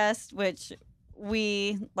select guests, which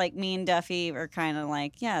we, like me and Duffy, are kind of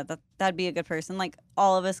like, yeah, that'd be a good person. Like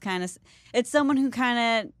all of us kind of, it's someone who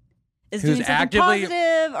kind of is Who's doing something actively-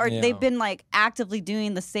 positive, or Yeah. they've been like actively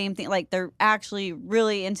doing the same thing. Like they're actually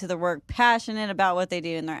really into the work, passionate about what they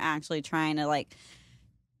do, and they're actually trying to like,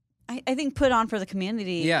 I think put on for the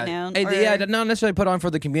community. Yeah, you know? not necessarily put on for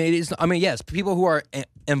the community. I mean, yes, people who are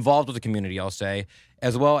involved with the community, I'll say,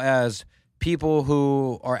 as well as people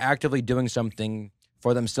who are actively doing something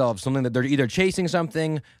for themselves, something that they're either chasing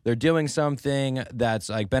something, they're doing something that's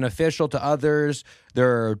like beneficial to others,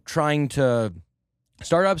 they're trying to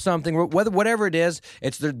start up something, whatever it is,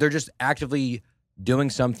 they're just actively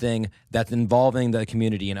doing something that's involving the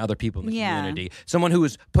community and other people in the community. Someone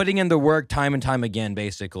who's putting in the work time and time again,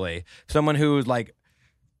 basically. Someone who's like,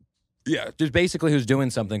 just basically who's doing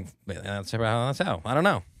something. That's how. I don't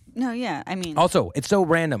know. No, yeah. I mean, Also, it's so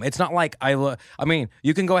random. It's not like I mean,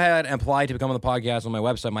 you can go ahead and apply to become on the podcast on my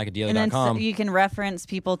website, and then MicahDiele.com. you can reference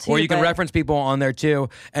people too. Or you can but- reference people on there too,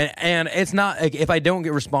 and it's not like if I don't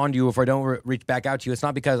respond to you, if I don't reach back out to you, it's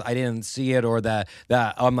not because I didn't see it or that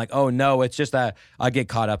I'm like, oh no, it's just that I get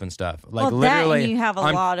caught up in stuff. Like Well, that literally, and you have a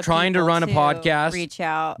I'm lot of trying to people run a to podcast, reach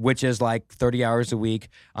out. which is like 30 hours a week.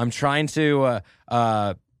 I'm trying to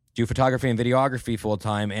do photography and videography full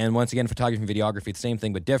time, and once again, photography and videography, the same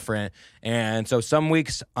thing but different. And so some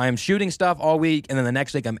weeks I'm shooting stuff all week, and then the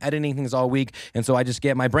next week I'm editing things all week, and so I just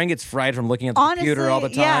my brain gets fried from looking at the computer all the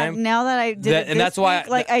time. Yeah, now that I did it and that's why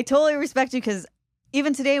I totally respect you, because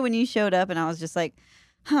even today when you showed up and I was just like,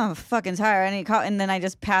 I'm fucking tired. I need coffee. And then I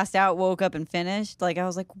just passed out, woke up, and finished. Like I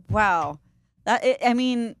was like, wow,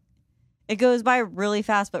 it goes by really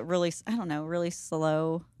fast, but really, I don't know, really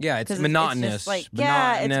slow. Yeah, it's 'Cause monotonous. just like,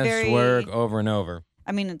 monotonous it's very work over and over.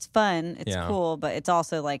 I mean, it's fun, it's Yeah. cool, but it's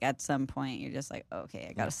also like at some point you're just like, okay,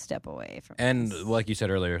 I got to step away from And this. like you said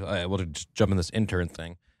earlier, we'll just jump in this intern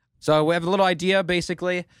thing. So we have a little idea,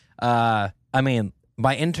 basically. I mean,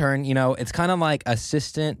 by intern, it's kind of like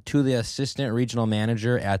assistant to the assistant regional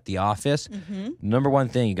manager at the office. Mm-hmm. Number one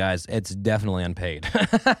thing, you guys, it's definitely unpaid.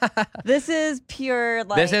 This is pure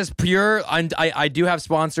like This is pure. I do have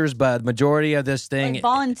sponsors, but the majority of this thing like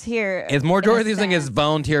volunteer. is majority of in a this thing is sense.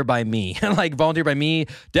 volunteer by me. Like volunteer by me,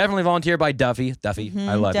 definitely volunteer by Duffy. Duffy,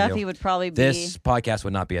 I love Duffy you. would probably be. This podcast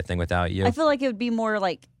would not be a thing without you. I feel like it would be more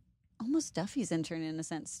like almost Duffy's intern in a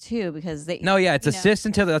sense too, because they. No, yeah, it's you know,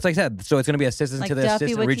 assistant to the. That's like I said. So it's going to be assistant like to the Duffy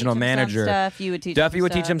assistant would regional teach him manager. Some stuff, you would teach. Duffy him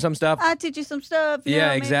would teach him some stuff. I'd teach you some stuff. You know Yeah, what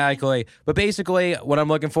I mean? exactly. But basically, what I'm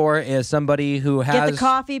looking for is somebody who has Get the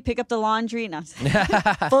coffee, pick up the laundry, no,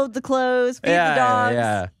 fold the clothes, feed yeah, the dogs.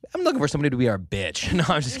 yeah. I'm looking for somebody to be our bitch. No,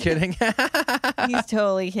 I'm just kidding. He's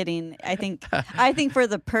totally hitting. I think for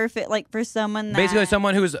the perfect, like for someone that Basically,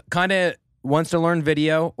 someone who's kind of wants to learn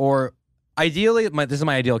video, or ideally, this is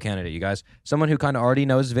my ideal candidate, you guys. Someone who kind of already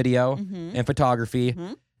knows video and photography.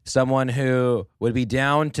 Someone who would be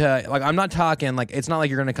down to, like, I'm not talking, like, it's not like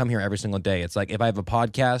you're going to come here every single day. It's like if I have a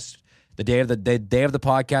podcast, the day of the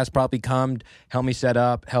podcast, probably come, help me set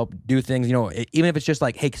up, help do things, even if it's just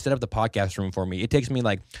like, hey, set up the podcast room for me. It takes me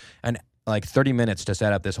like 30 minutes to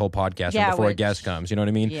set up this whole podcast room before a guest comes. You know what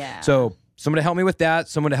I mean? Yeah. So someone to help me with that,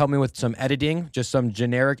 someone to help me with some editing, just some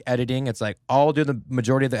generic editing. It's like I'll do the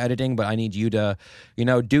majority of the editing, but I need you to,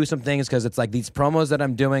 do some things, because it's like these promos that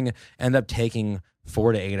I'm doing end up taking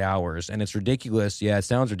 4 to 8 hours, and it's ridiculous. Yeah, it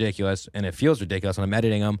sounds ridiculous, and it feels ridiculous when I'm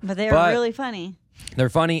editing them. but they're really funny. They're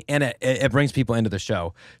funny, and it brings people into the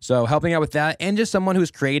show. So helping out with that, and just someone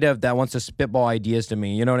who's creative that wants to spitball ideas to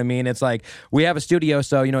me. You know what I mean? It's like we have a studio,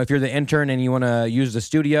 so if you're the intern and you want to use the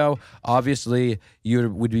studio, obviously you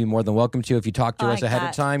would be more than welcome to if you talk to us ahead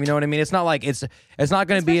of time. You know what I mean? It's not like it's not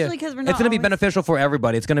going to be. Especially 'cause we're not it's going to be always- beneficial for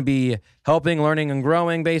everybody. It's going to be helping, learning, and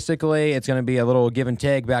growing. Basically, it's going to be a little give and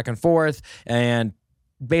take, back and forth, and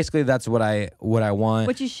basically that's what I want.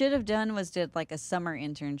 What you should have done was did like a summer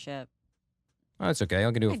internship. Oh, it's okay.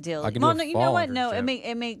 I can do. Ideally. I can Well, do no, a you know fall what? No, internship.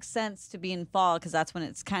 it makes sense to be in fall because that's when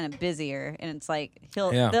it's kind of busier, and it's like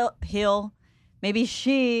Yeah. he'll maybe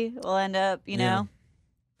she will end up, you know.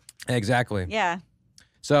 Exactly. Yeah.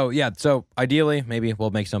 So ideally, maybe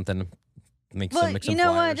we'll make something. Make Well, some you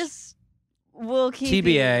know flyers. what? Just we'll keep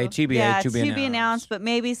TBA, you- TBA, yeah, to be announced. announced. But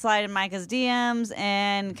maybe slide in Micah's DMs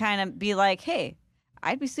and kind of be like, hey,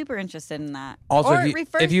 I'd be super interested in that. Also, or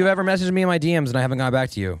if you ever messaged me in my DMs and I haven't got back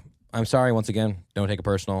to you, I'm sorry once again. Don't take it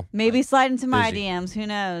personal. maybe slide into my busy. DMs. Who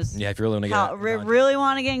knows? Yeah, if you really want to Really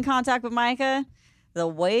want to get in contact with Micah, the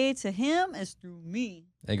way to him is through me,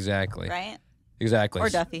 Exactly. right? Exactly. Or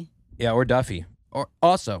Duffy. Yeah, or Duffy. Or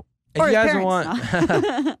also, if Or you his guys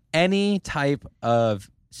parents. want any type of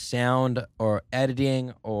sound or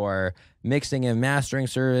editing or mixing and mastering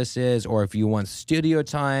services, or if you want studio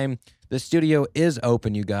time, the studio is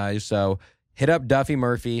open, you guys. So hit up Duffy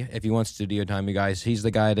Murphy if you want studio time, you guys. He's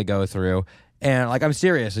the guy to go through. And like, I'm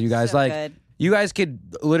serious, you guys. So like, good. you guys could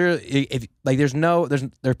literally, if like,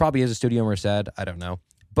 there probably is a studio in Merced. I don't know,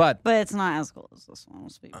 but no.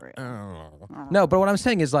 But what I'm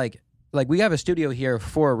saying is like we have a studio here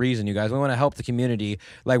for a reason, you guys. We want to help the community.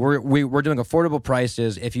 Like we're doing affordable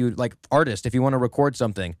prices. If you like artists, if you want to record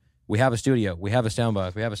something, we have a studio. We have a sound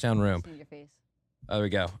booth. We have a sound room. See your face. Oh, there we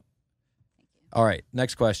go. All right,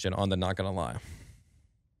 next question on the Not Gonna Lie.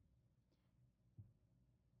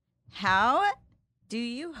 How do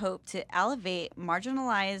you hope to elevate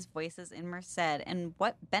marginalized voices in Merced, and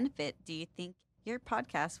what benefit do you think your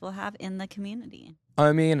podcast will have in the community?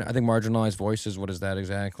 I mean, I think marginalized voices. What is that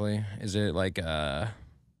exactly? Is it like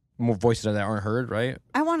more voices that aren't heard? Right.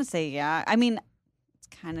 I want to say yeah. I mean, it's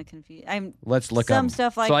kind of confusing. Let's look some up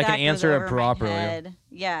stuff like so that I can goes answer over it my properly. head.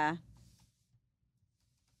 Yeah.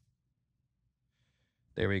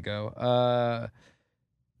 There we go.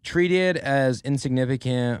 Treated as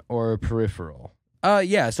insignificant or peripheral.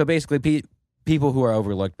 Yeah. So basically, people who are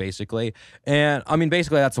overlooked, basically. And I mean,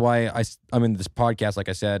 basically, that's why I mean, this podcast, like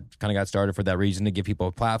I said, kind of got started for that reason, to give people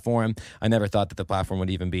a platform. I never thought that the platform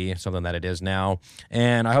would even be something that it is now.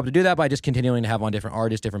 And I hope to do that by just continuing to have on different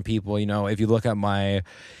artists, different people. You know, if you look at my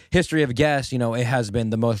history of guests, you know, it has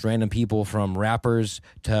been the most random people, from rappers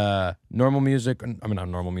to normal music. I mean, not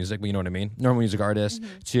normal music, but you know what I mean? Normal music artists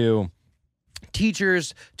to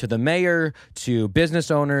teachers, to the mayor, to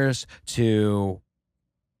business owners, to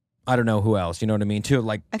I don't know who else, you know what I mean? To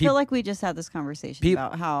like, I feel like we just had this conversation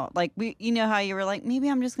about how, like, you know how you were like, maybe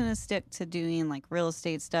I'm just gonna stick to doing like real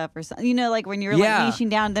estate stuff or something. You know, like when you're like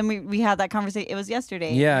niching down. Then we had that conversation. It was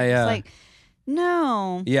yesterday. Yeah, yeah. It's like,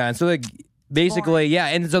 no. Yeah, and so like basically, yeah,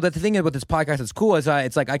 and so the thing about this podcast that's cool is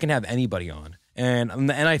it's like I can have anybody on.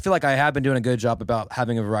 And I feel like I have been doing a good job about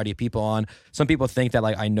having a variety of people on. Some people think that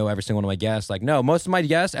like I know every single one of my guests. Like, no, most of my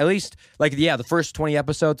guests, at least like the first 20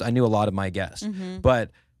 episodes, I knew a lot of my guests.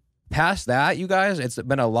 But past that, you guys, it's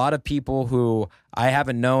been a lot of people who I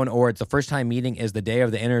haven't known, or it's the first time meeting is the day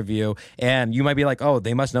of the interview, and you might be like, oh,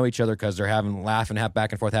 they must know each other because they're having laughing,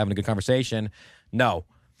 back and forth, having a good conversation. No,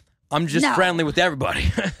 I'm just friendly with everybody.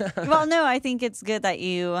 Well, no, I think it's good that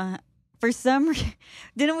you, for some,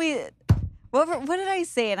 didn't we? What did I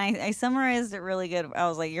say? And I summarized it really good. I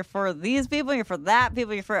was like, you're for these people, you're for that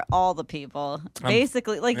people, you're for all the people.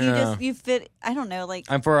 Basically, like you fit. I don't know, like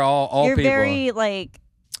I'm for all you're people. You're very like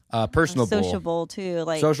personable, sociable too,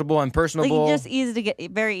 like sociable and personable. Like just easy to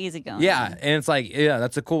get, very easy going. Yeah, and it's like, yeah,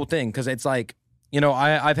 that's a cool thing because it's like, you know,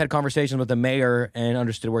 I've had conversations with the mayor and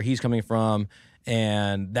understood where he's coming from,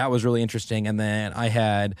 and that was really interesting. And then I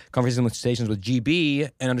had conversations with GB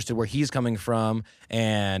and understood where he's coming from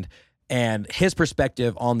and his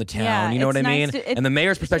perspective on the town, you know what I mean? And the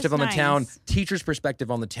mayor's perspective on the town, teacher's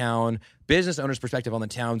perspective on the town, business owner's perspective on the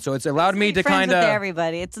town. So it's allowed me to kind of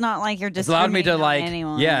everybody. It's not like you're just allowed me to like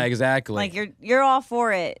anyone. Yeah, exactly. Like you're all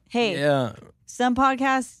for it. Hey, yeah. Some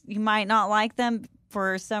podcasts you might not like them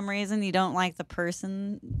for some reason. You don't like the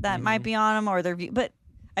person that might be on them or their view, but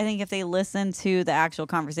I think if they listen to the actual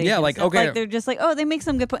conversation, yeah, like okay, like they're just like, oh, they make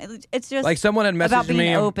some good points. It's just like someone had messaged about being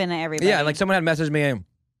me open to everybody. Yeah, like someone had messaged me.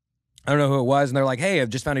 I don't know who it was, and they're like, "Hey, I've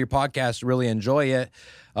just found your podcast. Really enjoy it.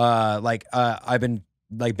 I've been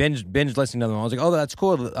like binge listening to them." I was like, "Oh, that's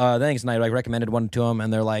cool. Thanks." And I like recommended one to them,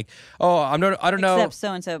 and they're like, "Oh, I don't know." Except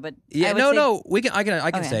so and so, but yeah, no, I can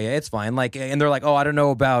okay. Say it. It's fine. Like, and they're like, "Oh, I don't know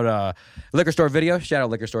about liquor store videos." Shout out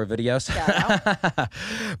liquor store videos.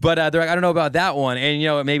 But they're like, "I don't know about that one," and you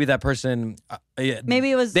know, maybe that person. Maybe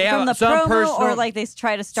it was from the promo, or like they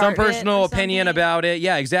try to start some personal opinion about it.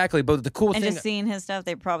 Yeah, exactly. But the cool thing, just seeing his stuff,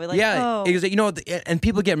 they probably like, yeah, oh. you know, and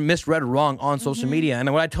people get misread wrong on social media.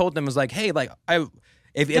 And what I told them was like, hey, like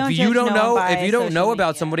if Don't you judge don't no know one by if you don't know social about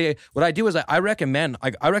media. somebody, what I do is I recommend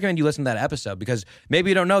you listen to that episode, because maybe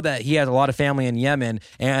you don't know that he has a lot of family in Yemen,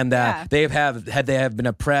 and that they have been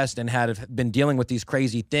oppressed and have been dealing with these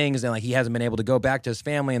crazy things, and like he hasn't been able to go back to his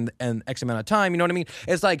family in X amount of time. You know what I mean?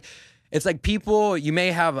 It's like people, you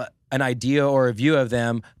may have an idea or a view of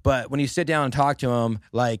them, but when you sit down and talk to them,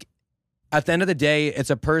 like, at the end of the day, it's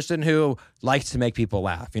a person who likes to make people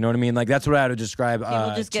laugh. You know what I mean? Like, that's what I would describe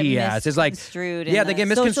People just get T as. It's like, misconstrued. yeah, they get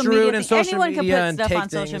misconstrued in social Anyone media can and put stuff take on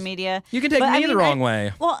social things. media. You can take me the wrong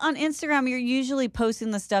way. Well, on Instagram, you're usually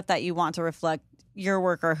posting the stuff that you want to reflect your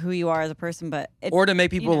work or who you are as a person, but Or to make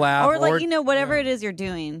people laugh. or like whatever it is you're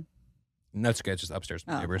doing. That's good. It's just upstairs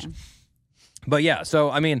with neighbors. Okay. But yeah, so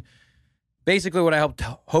I mean, basically what I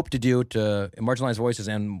hope to do to marginalized voices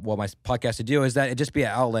and what my podcast to do is that it just be an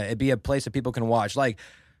outlet. It'd be a place that people can watch. Like,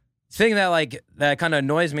 thing that kind of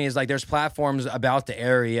annoys me is like there's platforms about the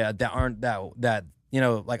area that aren't that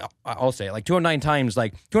like I'll say like 209 times.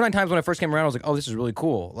 Like 209 times when I first came around, I was like, oh, this is really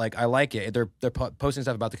cool. Like, I like it. They're posting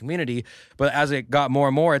stuff about the community. But as it got more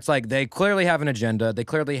and more, it's like they clearly have an agenda. They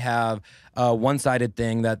clearly have a one-sided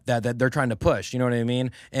thing that they're trying to push. You know what I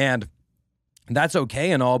mean? And that's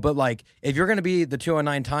okay and all, but like, if you're going to be the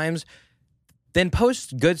 209 times, then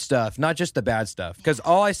post good stuff, not just the bad stuff. Because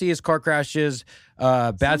all I see is car crashes,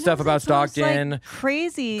 bad stuff about Stockton, like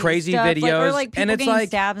crazy stuff, videos, or like people and it's getting like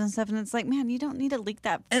stabbed and stuff. And it's like, man, you don't need to leak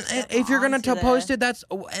that. And stuff if you're going to onto post it, that's,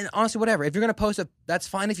 and honestly, whatever. If you're going to post it, that's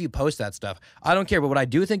fine if you post that stuff. I don't care. But what I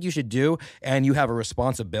do think you should do, and you have a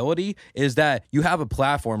responsibility, is that you have a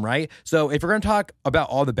platform, right? So if you're going to talk about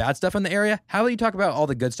all the bad stuff in the area, how about you talk about all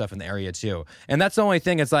the good stuff in the area too? And that's the only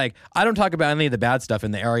thing. It's like, I don't talk about any of the bad stuff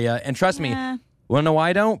in the area. And trust me, wanna know why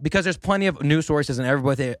I don't? Because there's plenty of news sources and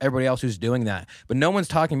everybody else who's doing that, but no one's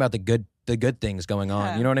talking about the good things going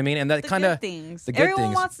on. You know what I mean? And that kind of things. The good Everyone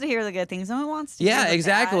things. wants to hear the good things. No one wants to. hear the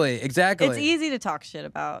exactly, bad. exactly. It's easy to talk shit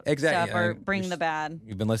about stuff or bring the bad.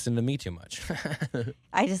 You've been listening to me too much.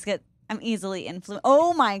 I'm easily influenced.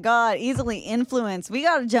 Oh my God, easily influenced. We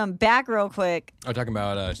got to jump back real quick. I'm talking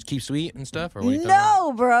about Keep Sweet and stuff? Or what are you talking about?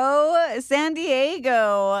 No, bro. San Diego,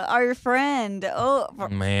 our friend. Oh,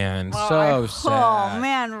 man, oh, so sad. Oh,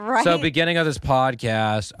 man, right. So, beginning of this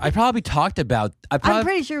podcast, I probably talked about. I'm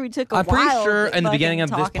pretty sure we took a I'm while. pretty sure in the beginning of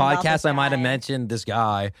this talking about podcast, this I might have guy. mentioned this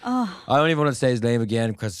guy. Oh. I don't even want to say his name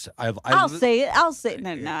again because I'll say it.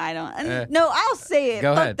 No, I don't. No, I'll say it.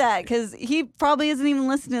 Go Fuck ahead. that, because he probably isn't even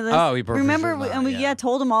listening to this. Oh, he probably remember? sure not, And we yeah.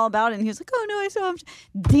 told him all about it, and he was like, "Oh no, I saw him."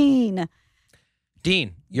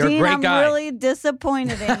 Dean, you're a great I'm guy. really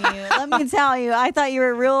disappointed in you. Let me tell you, I thought you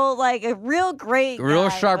were a real great, Real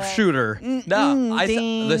guy, sharp but- shooter. Dean.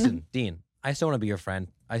 Listen, Dean, I still want to be your friend.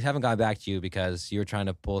 I haven't gotten back to you because you were trying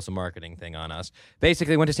to pull some marketing thing on us.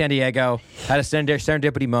 Basically, went to San Diego, had a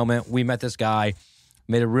serendipity moment. We met this guy,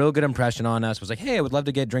 made a real good impression on us. Was like, hey, I would love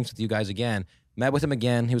to get drinks with you guys again. Met with him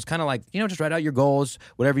again. He was kind of like, just write out your goals,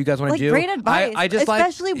 whatever you guys want to do. Great advice. I just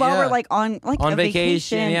especially while we're on a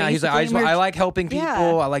vacation. Yeah, he's like, I like helping people. Yeah.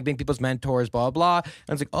 I like being people's mentors. Blah blah. And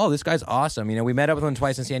I was like, oh, this guy's awesome. We met up with him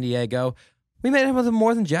twice in San Diego. We met up with him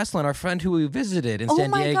more than Jesslyn, our friend who we visited in San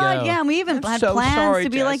Diego. Oh my God, yeah, and we even I'm had so plans sorry, to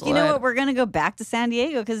be like, you know Jesslyn. what, we're gonna go back to San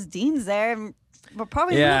Diego because Dean's there. And we'll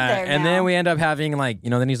probably move there and now. then we end up having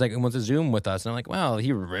then he's like, he wants to Zoom with us. And I'm like, well,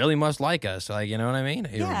 he really must like us. Like, you know what I mean?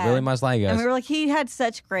 He really must like us. And we were like, he had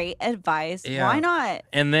such great advice. Yeah. Why not?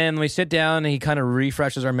 And then we sit down and he kind of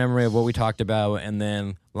refreshes our memory of what we talked about. And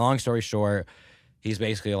then, long story short, he's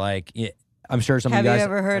basically like, I'm sure some Have of you you guys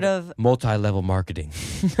ever heard of multi-level marketing.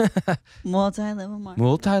 multi-level marketing?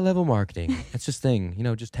 Multi-level marketing. It's this thing,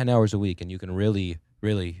 just 10 hours a week, and you can really,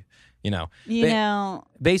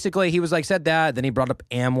 basically, he was like, said that, then he brought up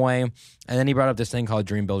Amway, and then he brought up this thing called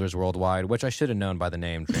Dream Builders Worldwide, which I should have known by the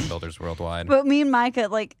name Dream Builders Worldwide. But me and Micah,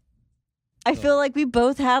 I feel like we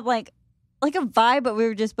both had a vibe, but we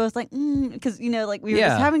were just both because we were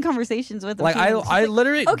just having conversations with him. Like, too. I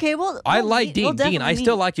literally, okay, well, I we'll like meet- Dean. we'll Dean, I definitely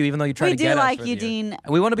still meet. like you, even though you try We to do get us like with you, Dean.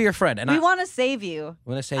 We want to be your friend, and We want to save you. I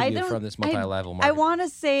want to save you from this multi-level marketing. I want to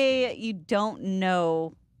say you don't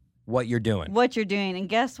know what you're doing. And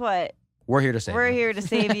guess what? We're here to save you. We're here to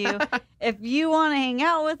save you. If you want to hang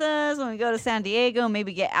out with us when we go to San Diego,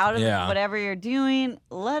 maybe get out of whatever you're doing,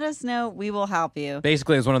 let us know. We will help you.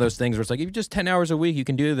 Basically, it's one of those things where it's like, if you just 10 hours a week, you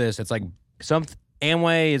can do this. It's like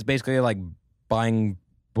Amway is basically like buying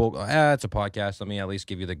bulk. It's a podcast. Let me at least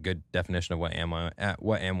give you the good definition of what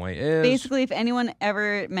Amway is. Basically, if anyone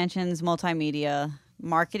ever mentions multimedia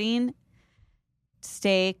marketing,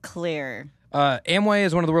 stay clear. Amway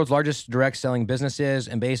is one of the world's largest direct selling businesses,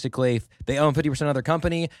 and basically they own 50% of their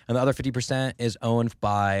company, and the other 50% is owned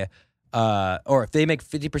by, or if they make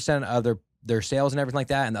 50% of their their sales and everything like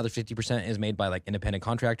that, and the other 50% is made by like independent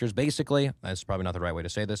contractors. Basically, that's probably not the right way to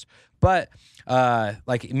say this, but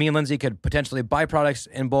like me and Lindsay could potentially buy products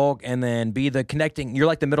in bulk and then be the connecting. You're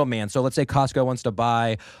like the middleman. So let's say Costco wants to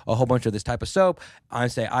buy a whole bunch of this type of soap. I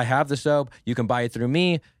say I have the soap. You can buy it through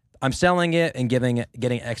me. I'm selling it and getting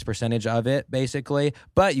X percentage of it, basically.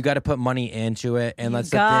 But you got to put money into it, and that's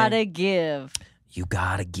the thing. You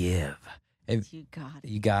gotta give.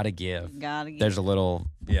 You gotta give. There's a little,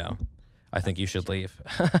 I think you should leave.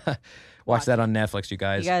 Watch that on Netflix, you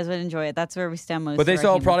guys. You guys would enjoy it. That's where we stem most. But they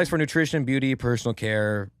sell products for nutrition, beauty, personal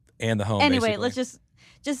care, and the home. Anyway, basically.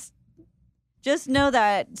 let's just know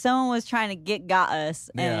that someone was trying to got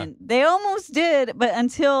us, and they almost did, but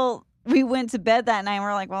until we went to bed that night, and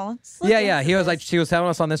we're like, well, let's look into He was this. like, she was telling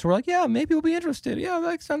us on this. We're like, yeah, maybe we'll be interested. Yeah,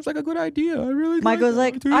 that sounds like a good idea. I really. Mike was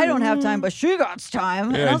like, I don't have time, but she got time.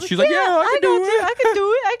 Yeah, and I was she's like, like, yeah, I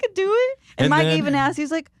could do it. And Mike then- even asked, he was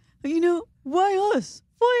like, why us?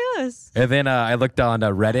 Why us? And then I looked on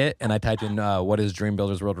Reddit and I typed in what is Dream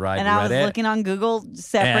Builders World Ride And Reddit. I was looking on Google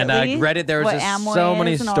separately. And Reddit, there was what just Amway so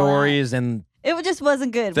many is and all stories that. and It just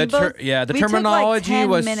wasn't good. the We both- the we took, like, terminology 10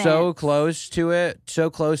 was minutes. so close to it,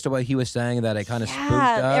 so close to what he was saying that it kind of spooked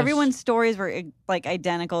us. Everyone's stories were like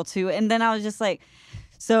identical too. And then I was just like,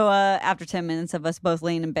 so after 10 minutes of us both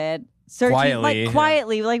laying in bed, searching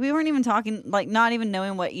quietly, like we weren't even talking, like not even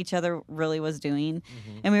knowing what each other really was doing.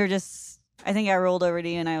 And we were just, I think I rolled over to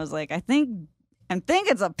you and I was like, I think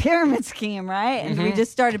it's a pyramid scheme, right? And we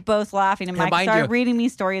just started both laughing, and Mike mind started you, reading me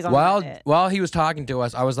stories on Reddit. While he was talking to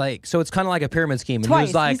us, I was like, so it's kind of like a pyramid scheme. And Twice. he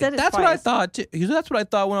was like, He said it that's what I twice. thought too. He said, that's what I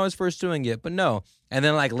thought when I was first doing it, but no. And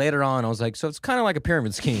then like later on, I was like, so it's kind of like a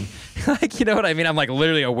pyramid scheme. Like, you know what I mean? I'm like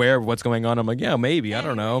literally aware of what's going on. I'm like, yeah, maybe. I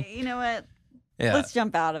don't know. You know what? Yeah. Let's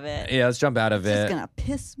jump out of it. Yeah, let's jump out of It's it. just going to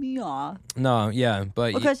piss me off. No, yeah,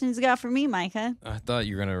 but What questions you got for me, Micah? I thought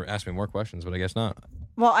you were going to ask me more questions, but I guess not.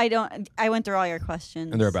 Well, I went through all your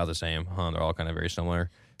questions. And they're about the same, huh? They're all kind of very similar.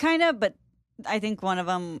 Kind of, but I think one of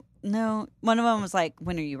them was like,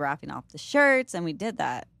 when are you wrapping off the shirts? And we did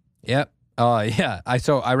that. Yep. Yeah.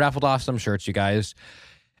 I raffled off some shirts, you guys.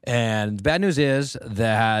 And the bad news is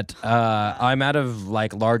that I'm out of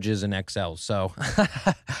like larges and XLs. So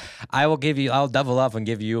I'll double up and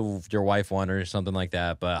give you your wife one or something like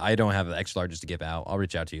that. But I don't have the extra larges to give out. I'll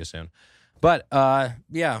reach out to you soon. But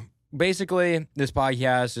yeah, basically this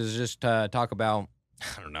podcast is just talk about,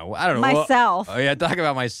 I don't know. Myself. Talk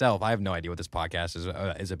about myself. I have no idea what this podcast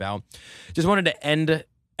is about. Just wanted to end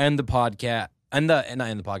the podcast, end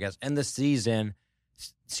the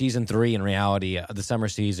season 3 in reality, the summer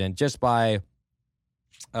season, just by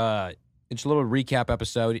it's a little recap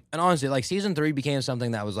episode. And honestly, like season 3 became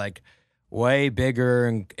something that was like way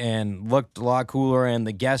bigger and looked a lot cooler, and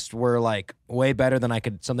the guests were like way better than I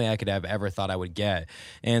could have ever thought I would get.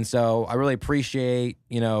 And so I really appreciate,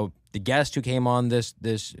 the guests who came on this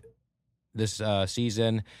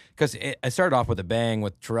season, because I started off with a bang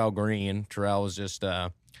with Terrell Green. Terrell was just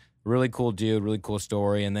really cool dude, really cool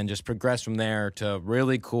story, and then just progressed from there to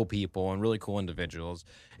really cool people and really cool individuals.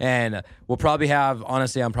 And we'll probably have,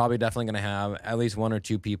 honestly, I'm probably definitely going to have at least 1 or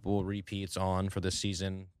 2 people repeats on for this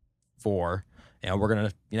season 4. And we're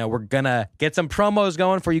gonna get some promos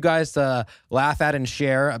going for you guys to laugh at and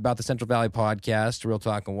share about the Central Valley podcast, Real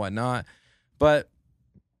Talk and whatnot. But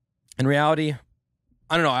in reality,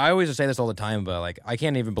 I don't know. I always say this all the time, but like I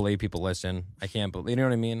can't even believe people listen. I can't believe, you know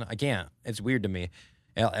what I mean? I can't. It's weird to me.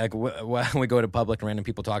 Like when we go to public and random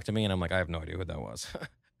people talk to me, and I'm like, I have no idea who that was.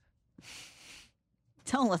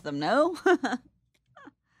 Don't let them know.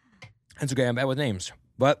 It's okay. I'm bad with names,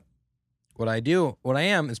 but what I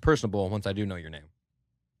am is personable once I do know your name.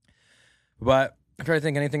 But I'm trying to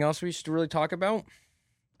think anything else we should really talk about.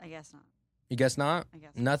 I guess not. You guess not? I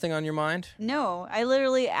guess Nothing on your mind? No, I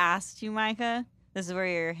literally asked you, Micah. This is where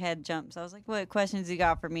your head jumps. I was like, what questions you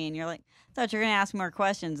got for me? And you're like, I thought you were going to ask me more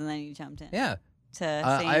questions, and then you jumped in. Yeah.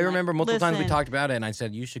 I I remember multiple times we talked about it, and I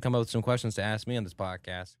said, you should come up with some questions to ask me on this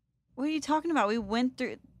podcast. What are you talking about? We went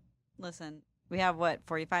through. Listen, we have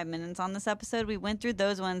 45 minutes on this episode. We went through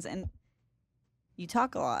those ones, and you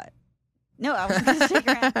talk a lot. No, I was going to stick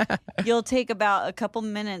around. You'll take about a couple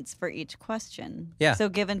minutes for each question. Yeah. So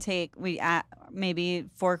give and take. We maybe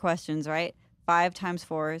 4 questions, right? 5 times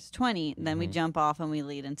 4 is 20. Then we jump off and we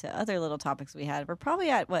lead into other little topics we had. We're probably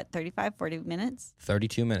at 35, 40 minutes?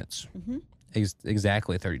 32 minutes. Mm-hmm.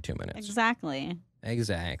 Exactly 32 minutes. Exactly.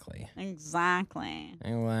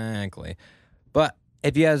 But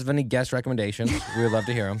if you guys have any guest recommendations, we would love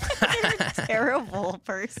to hear them. You're a terrible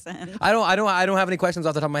person. I don't have any questions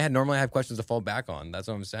off the top of my head. Normally I have questions to fall back on. That's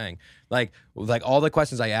what I'm saying. Like all the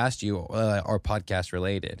questions I asked you are podcast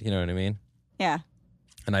related. You know what I mean? Yeah.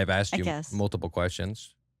 And I've asked I you guess. multiple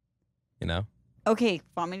questions, you know? Okay,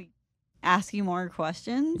 want me to ask you more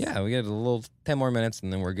questions? Yeah, we get a little 10 more minutes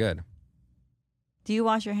and then we're good. Do you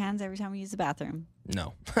wash your hands every time you use the bathroom?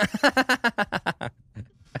 No.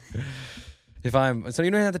 So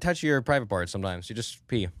you don't have to touch your private parts sometimes. You just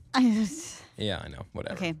pee. Yeah, I know.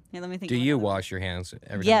 Whatever. Okay, here, let me think. Do about you that. wash your hands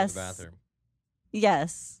every time you use the Yes. bathroom?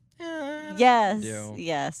 Yes. Yes. do.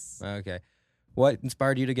 Yes. Okay. What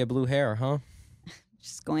inspired you to get blue hair, huh?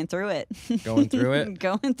 Just going through it. Going through it?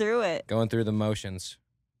 Going through it. Going through the motions.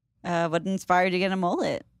 What inspired you to get a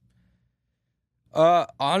mullet?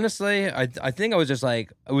 Honestly, I think I was just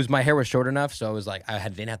like, my hair was short enough, so I was like,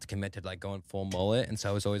 didn't have to commit to like going full mullet, and so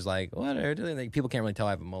I was always like, whatever, like, people can't really tell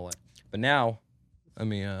I have a mullet. But now, let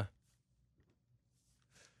me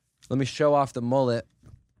show off the mullet.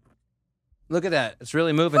 Look at that, it's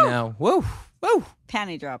really moving now. Woo, woo.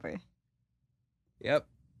 Panty dropper. Yep.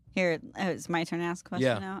 Here, it's my turn to ask a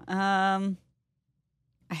question now.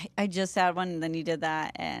 I just had one, and then you did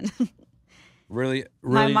that, and Really,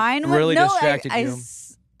 my mind went, really no, distracted you.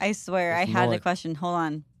 I swear, With I had a mullet. question. Hold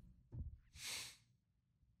on.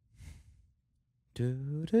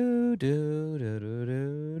 Do do do do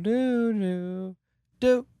do do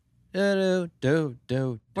do do do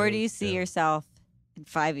do. Where do you see yourself in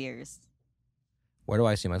 5 years? Where do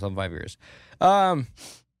I see myself in 5 years?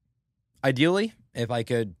 Ideally,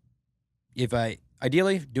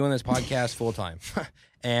 ideally doing this podcast full time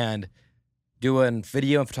and doing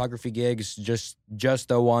video and photography gigs, just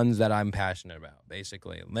the ones that I'm passionate about,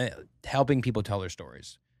 basically. Helping people tell their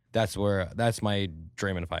stories. That's my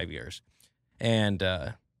dream in 5 years. And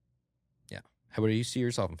yeah. How do you see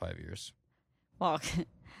yourself in 5 years? Well,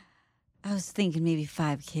 I was thinking maybe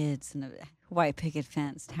 5 kids and a white picket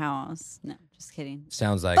fenced house. No, just kidding.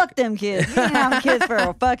 Sounds like Fuck them kids. We ain't having kids for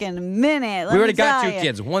a fucking minute. we already got 2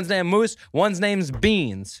 kids. One's named Moose, one's name's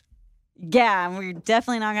Beans. Yeah, and we're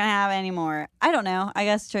definitely not going to have any more. I don't know. I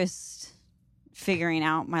guess just figuring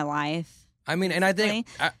out my life. I mean, and I think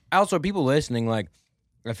also people listening, like,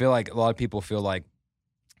 I feel like a lot of people feel like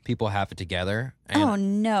people have it together. And Oh,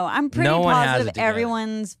 no. I'm pretty no one has positive it together.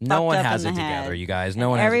 everyone's no fucked one up has in it the head. together, you guys. No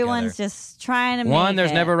one has it Everyone's together. just trying to make One,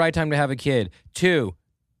 there's it. never a right time to have a kid. 2,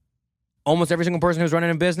 almost every single person who's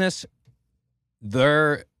running a business,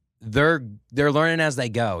 they're learning as they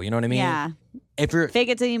go. You know what I mean? Yeah. If you're Fake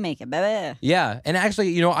it till you make it, baby. Yeah, and actually,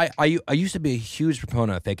 you know, I used to be a huge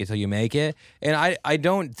proponent of fake it till you make it, and I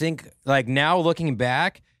don't think, like, now looking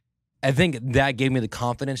back, I think that gave me the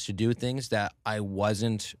confidence to do things that I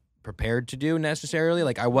wasn't prepared to do necessarily.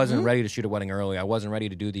 Like, I wasn't ready to shoot a wedding early. I wasn't ready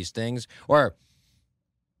to do these things, or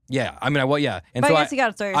yeah, I mean, and But so I guess you got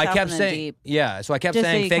to throw yourself I kept in the saying, deep. yeah, so I kept Just so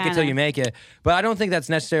saying you fake it till kinda- you make it, but I don't think that's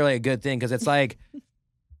necessarily a good thing because it's like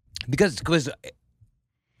because.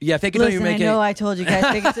 Yeah, fake it till you Listen, make I know it. I told you guys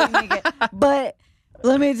fake it till you make it, but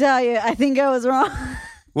let me tell you, I think I was wrong.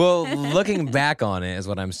 Well, looking back on it is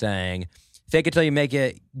what I'm saying. Fake it till you make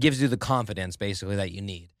it gives you the confidence, basically, that you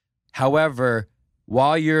need. However,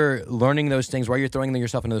 while you're learning those things, while you're throwing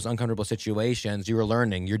yourself into those uncomfortable situations, you're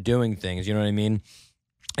learning, you're doing things, you know what I mean?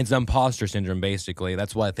 It's imposter syndrome, basically.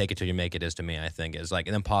 That's what fake it till you make it is to me, I think, is like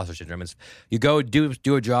an imposter syndrome. It's you go do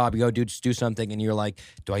a job, you go do something, and you're like,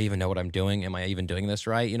 do I even know what I'm doing? Am I even doing this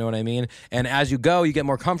right? You know what I mean? And as you go, you get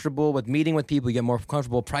more comfortable with meeting with people, you get more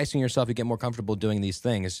comfortable pricing yourself, you get more comfortable doing these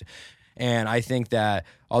things. And I think that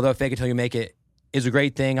although fake it till you make it is a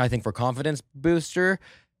great thing, I think for confidence booster,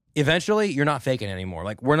 eventually you're not faking it anymore.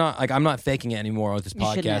 Like I'm not faking it anymore with this You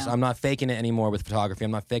should podcast. know. I'm not faking it anymore with photography.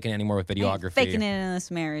 I'm not faking it anymore with videography. Faking it in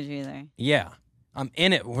this marriage either. Yeah. I'm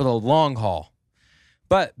in it for the long haul.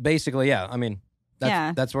 But basically, yeah, I mean,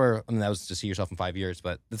 that's where, that was to see yourself in 5 years,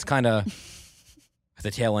 but that's kind of at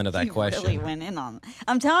the tail end of that You question. really went in on.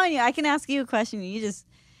 I'm telling you, I can ask you a question. You just.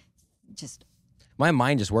 My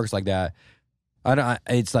mind just works like that.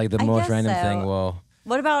 It's like the I most guess random so. thing. Well,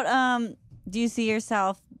 What about do you see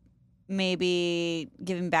yourself maybe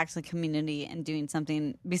giving back to the community and doing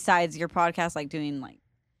something besides your podcast, like doing like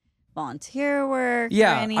volunteer work?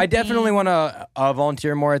 yeah, or I anything? definitely want to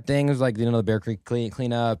volunteer more at things like, the Bear Creek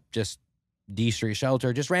cleanup, just D Street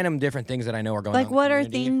shelter, just random different things that I know are going on. Like, in the what are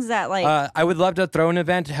community. things that like? I would love to throw an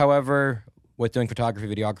event. However, with doing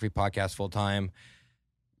photography, videography, podcast full time,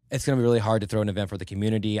 it's going to be really hard to throw an event for the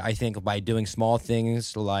community. I think by doing small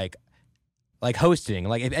things like hosting,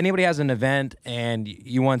 like if anybody has an event and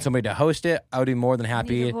you want somebody to host it, I would be more than Need your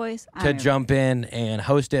happy voice? I to don't know. jump in and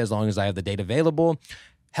host it as long as I have the date available.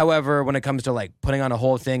 However, when it comes to like putting on a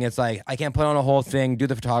whole thing, it's like I can't put on a whole thing, do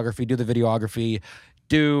the photography, do the videography,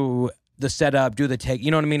 do the setup, do the take.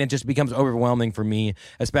 You know what I mean? It just becomes overwhelming for me,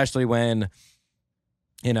 especially when,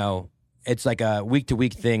 it's like a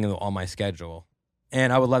week-to-week thing on my schedule.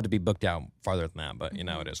 And I would love to be booked out farther than that, but, it is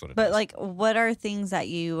what it is. But, like, what are things that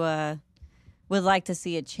you would like to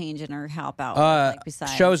see a change in or help out with, like,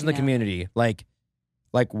 besides shows in the community? Like,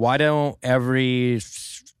 why don't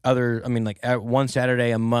one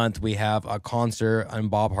Saturday a month we have a concert on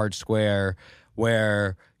Bob Hart Square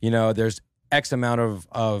where, there's X amount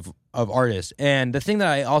of artists. And the thing that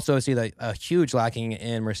I also see that a huge lacking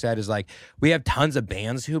in Merced is, like, we have tons of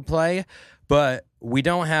bands who play, but we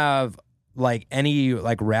don't have like any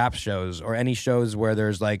like rap shows or any shows where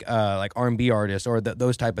there's like R&B artists or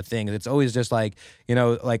those type of things. It's always just like,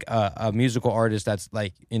 like a musical artist that's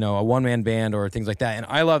like, a one-man band or things like that. And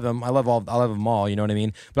I love them. I love them all, you know what I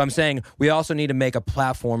mean? But I'm saying we also need to make a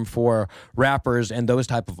platform for rappers and those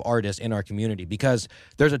type of artists in our community, because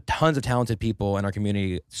there's tons of talented people in our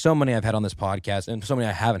community. So many I've had on this podcast and so many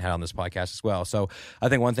I haven't had on this podcast as well. So I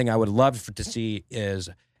think one thing I would love to see is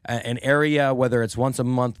an area, whether it's once a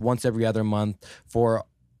month, once every other month, for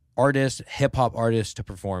artists, hip-hop artists to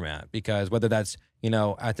perform at. Because whether that's,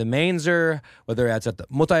 at the Mainzer, whether that's at the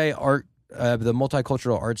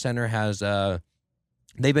Multicultural Art Center has,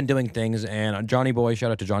 they've been doing things. And Johnny Boy, shout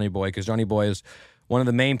out to Johnny Boy, because Johnny Boy is one of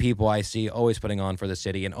the main people I see always putting on for the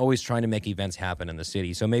city and always trying to make events happen in the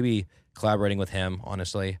city. So maybe collaborating with him,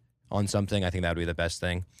 honestly, on something, I think that would be the best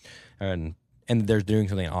thing. And they're doing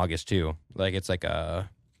something in August, too. Like, it's like a...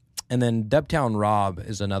 And then Dubtown Rob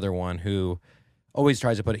is another one who always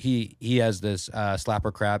tries to put it. He has this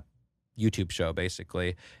Slapper Crap YouTube show,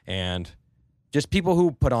 basically, and just people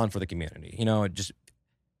who put on for the community, just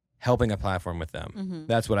helping a platform with them. Mm-hmm.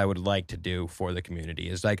 That's what I would like to do for the community,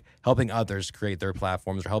 is like helping others create their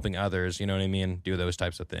platforms or helping others, do those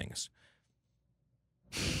types of things.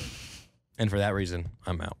 And for that reason,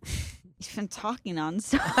 I'm out. You've been talking on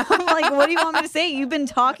stuff. I'm like, what do you want me to say? You've been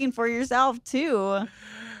talking for yourself, too.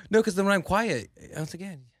 No, because then when I'm quiet, once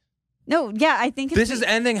again. No, yeah, I think this is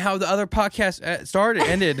ending how the other podcast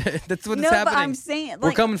ended. That's what's happening. But I'm saying, like,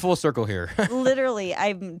 we're coming full circle here. Literally,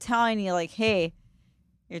 I'm telling you, like, hey,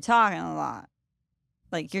 you're talking a lot.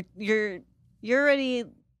 Like, you're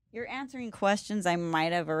answering questions I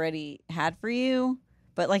might have already had for you,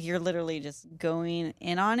 but like you're literally just going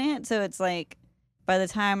in on it. So it's like, by the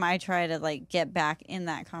time I try to like get back in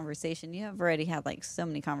that conversation, you have already had like so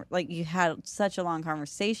many you had such a long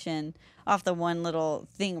conversation off the one little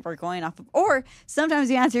thing we're going off of. Or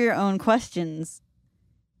sometimes you answer your own questions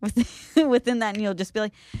within that, and you'll just be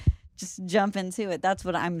like, just jump into it. That's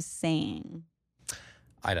what I'm saying.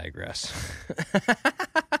 I digress.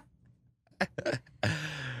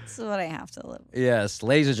 That's what I have to live with. Yes,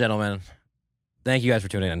 ladies and gentlemen, thank you guys for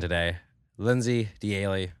tuning in today. Lindsey,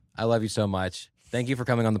 Diele, I love you so much. Thank you for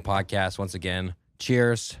coming on the podcast once again.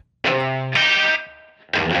 Cheers.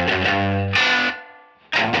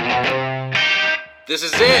 This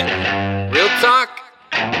is it. Real talk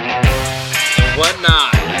and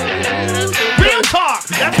whatnot. Real talk.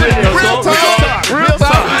 That's it.